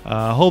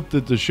 I hope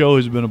that the show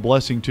has been a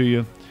blessing to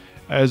you.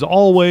 As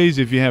always,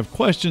 if you have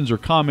questions or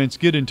comments,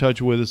 get in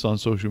touch with us on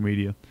social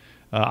media.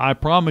 I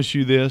promise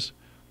you this.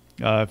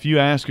 If you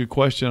ask a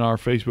question on our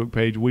Facebook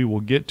page, we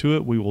will get to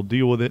it. We will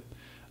deal with it.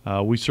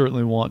 We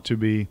certainly want to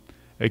be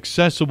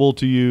accessible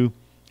to you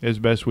as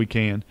best we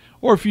can.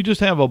 Or if you just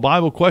have a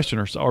Bible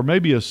question or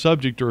maybe a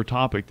subject or a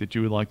topic that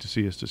you would like to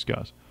see us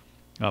discuss,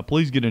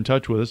 please get in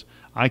touch with us.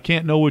 I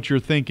can't know what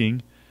you're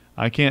thinking.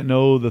 I can't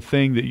know the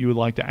thing that you would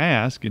like to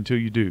ask until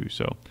you do.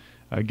 So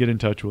get in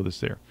touch with us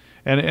there.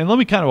 And let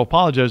me kind of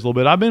apologize a little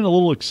bit. I've been a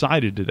little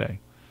excited today.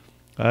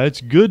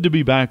 It's good to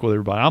be back with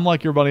everybody. I'm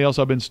like everybody else.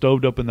 I've been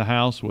stoved up in the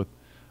house with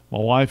my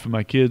wife and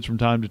my kids from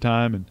time to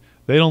time, and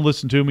they don't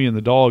listen to me, and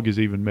the dog is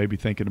even maybe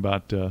thinking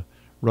about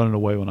running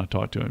away when I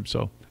talk to him.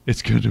 So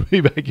it's good to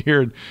be back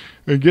here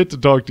and get to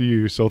talk to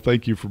you. So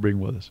thank you for being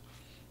with us.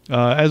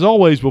 As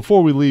always,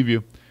 before we leave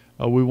you,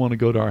 we want to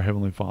go to our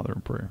Heavenly Father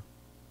in prayer.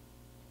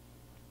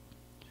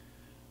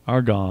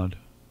 Our God,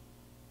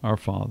 our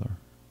Father,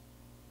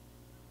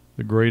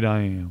 the great I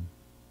Am,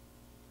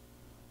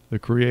 the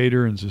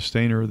creator and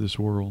sustainer of this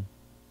world.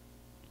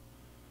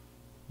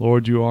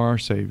 Lord, you are our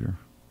Savior.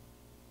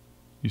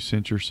 You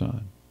sent your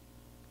Son.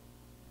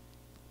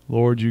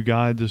 Lord, you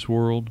guide this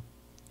world.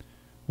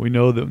 We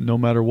know that no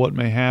matter what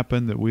may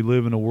happen, that we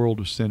live in a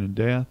world of sin and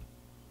death,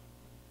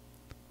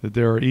 that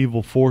there are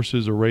evil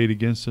forces arrayed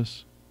against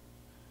us,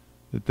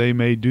 that they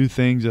may do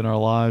things in our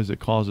lives that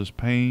cause us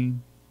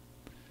pain.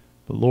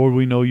 But Lord,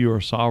 we know you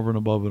are sovereign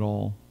above it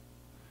all.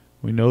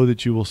 We know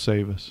that you will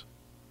save us.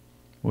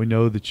 We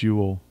know that you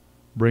will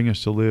bring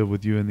us to live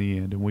with you in the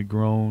end, and we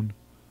groan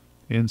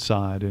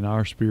inside in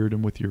our spirit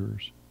and with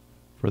yours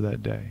for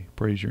that day.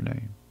 Praise your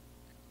name.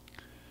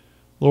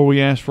 Lord, we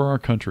ask for our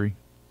country.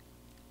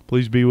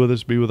 Please be with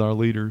us, be with our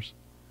leaders,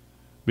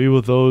 be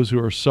with those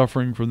who are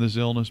suffering from this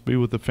illness, be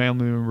with the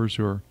family members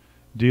who are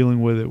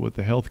dealing with it, with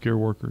the healthcare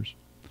workers,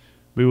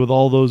 be with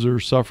all those who are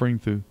suffering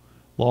through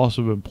loss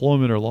of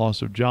employment or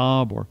loss of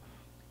job, or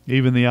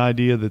even the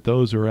idea that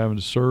those who are having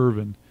to serve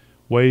in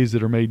ways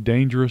that are made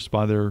dangerous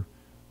by their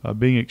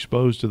being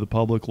exposed to the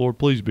public. Lord,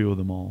 please be with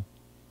them all.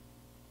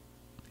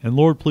 And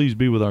Lord, please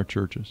be with our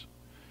churches.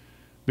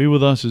 Be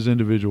with us as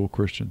individual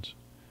Christians.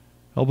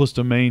 Help us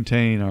to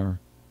maintain our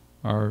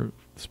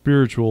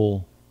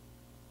spiritual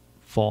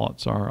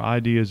thoughts, our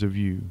ideas of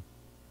you.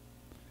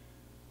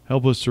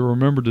 Help us to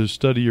remember to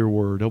study your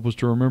word. Help us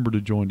to remember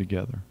to join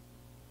together.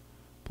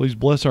 Please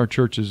bless our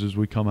churches as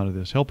we come out of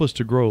this. Help us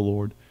to grow,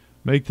 Lord.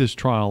 Make this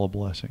trial a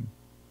blessing.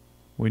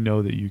 We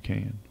know that you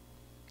can.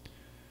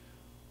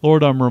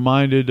 Lord, I'm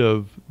reminded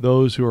of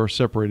those who are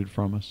separated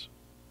from us.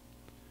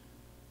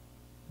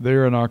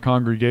 There in our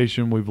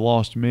congregation, we've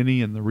lost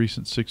many in the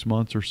recent 6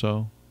 months or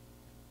so.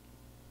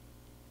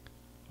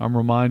 I'm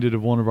reminded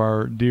of one of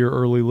our dear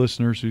early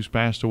listeners who's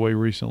passed away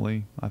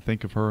recently. I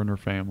think of her and her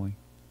family.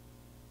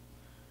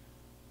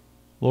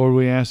 Lord,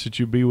 we ask that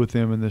you be with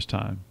them in this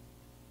time.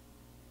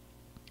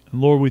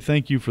 And Lord, we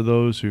thank you for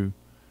those who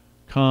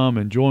come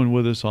and join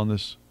with us on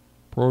this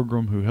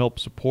program, who help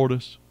support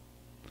us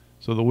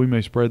so that we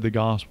may spread the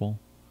gospel.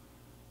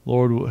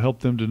 Lord,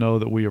 help them to know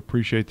that we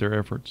appreciate their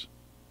efforts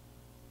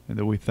and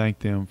that we thank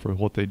them for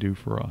what they do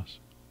for us.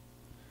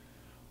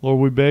 Lord,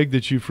 we beg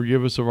that you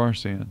forgive us of our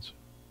sins.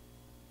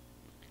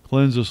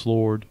 Cleanse us,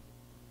 Lord.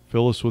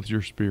 Fill us with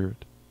your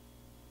Spirit.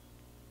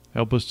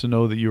 Help us to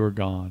know that you are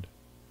God.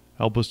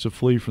 Help us to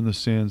flee from the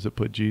sins that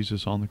put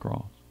Jesus on the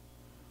cross.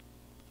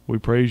 We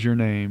praise your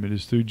name. It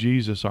is through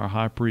Jesus, our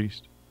high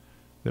priest,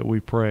 that we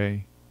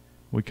pray.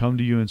 We come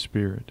to you in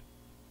spirit.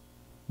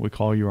 We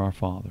call you our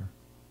Father.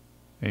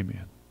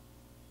 Amen.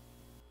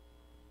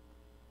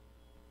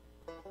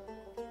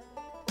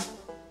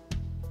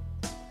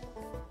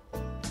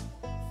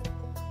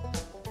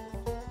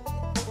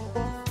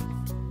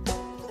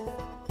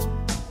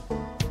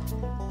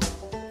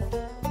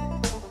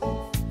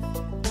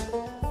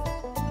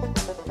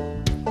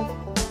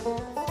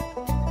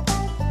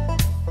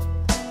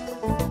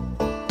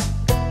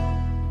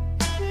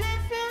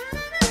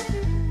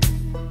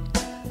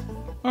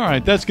 All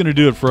right, that's going to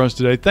do it for us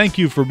today. Thank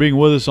you for being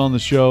with us on the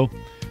show.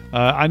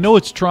 I know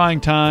it's trying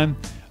time.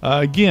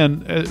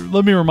 Again,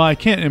 let me remind,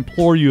 I can't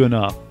implore you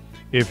enough.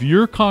 If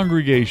your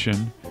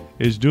congregation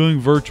is doing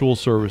virtual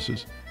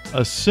services,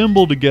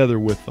 assemble together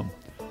with them.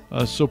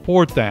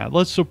 Support that.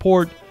 Let's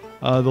support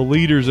the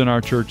leaders in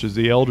our churches,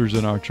 the elders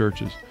in our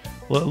churches.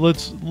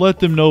 Let's let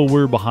them know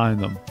we're behind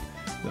them.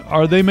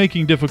 Are they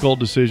making difficult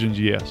decisions?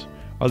 Yes.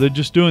 Are they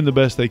just doing the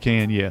best they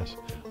can? Yes.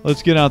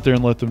 Let's get out there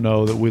and let them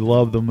know that we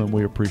love them and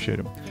we appreciate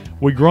them.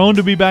 We groan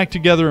to be back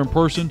together in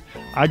person.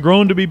 I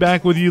groan to be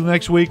back with you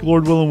next week.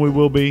 Lord willing, we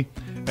will be.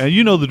 And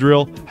you know the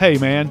drill. Hey,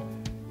 man,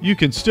 you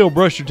can still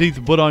brush your teeth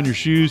and put on your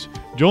shoes.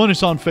 Join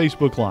us on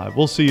Facebook Live.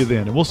 We'll see you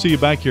then. And we'll see you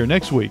back here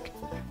next week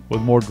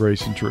with more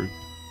Grace and Truth.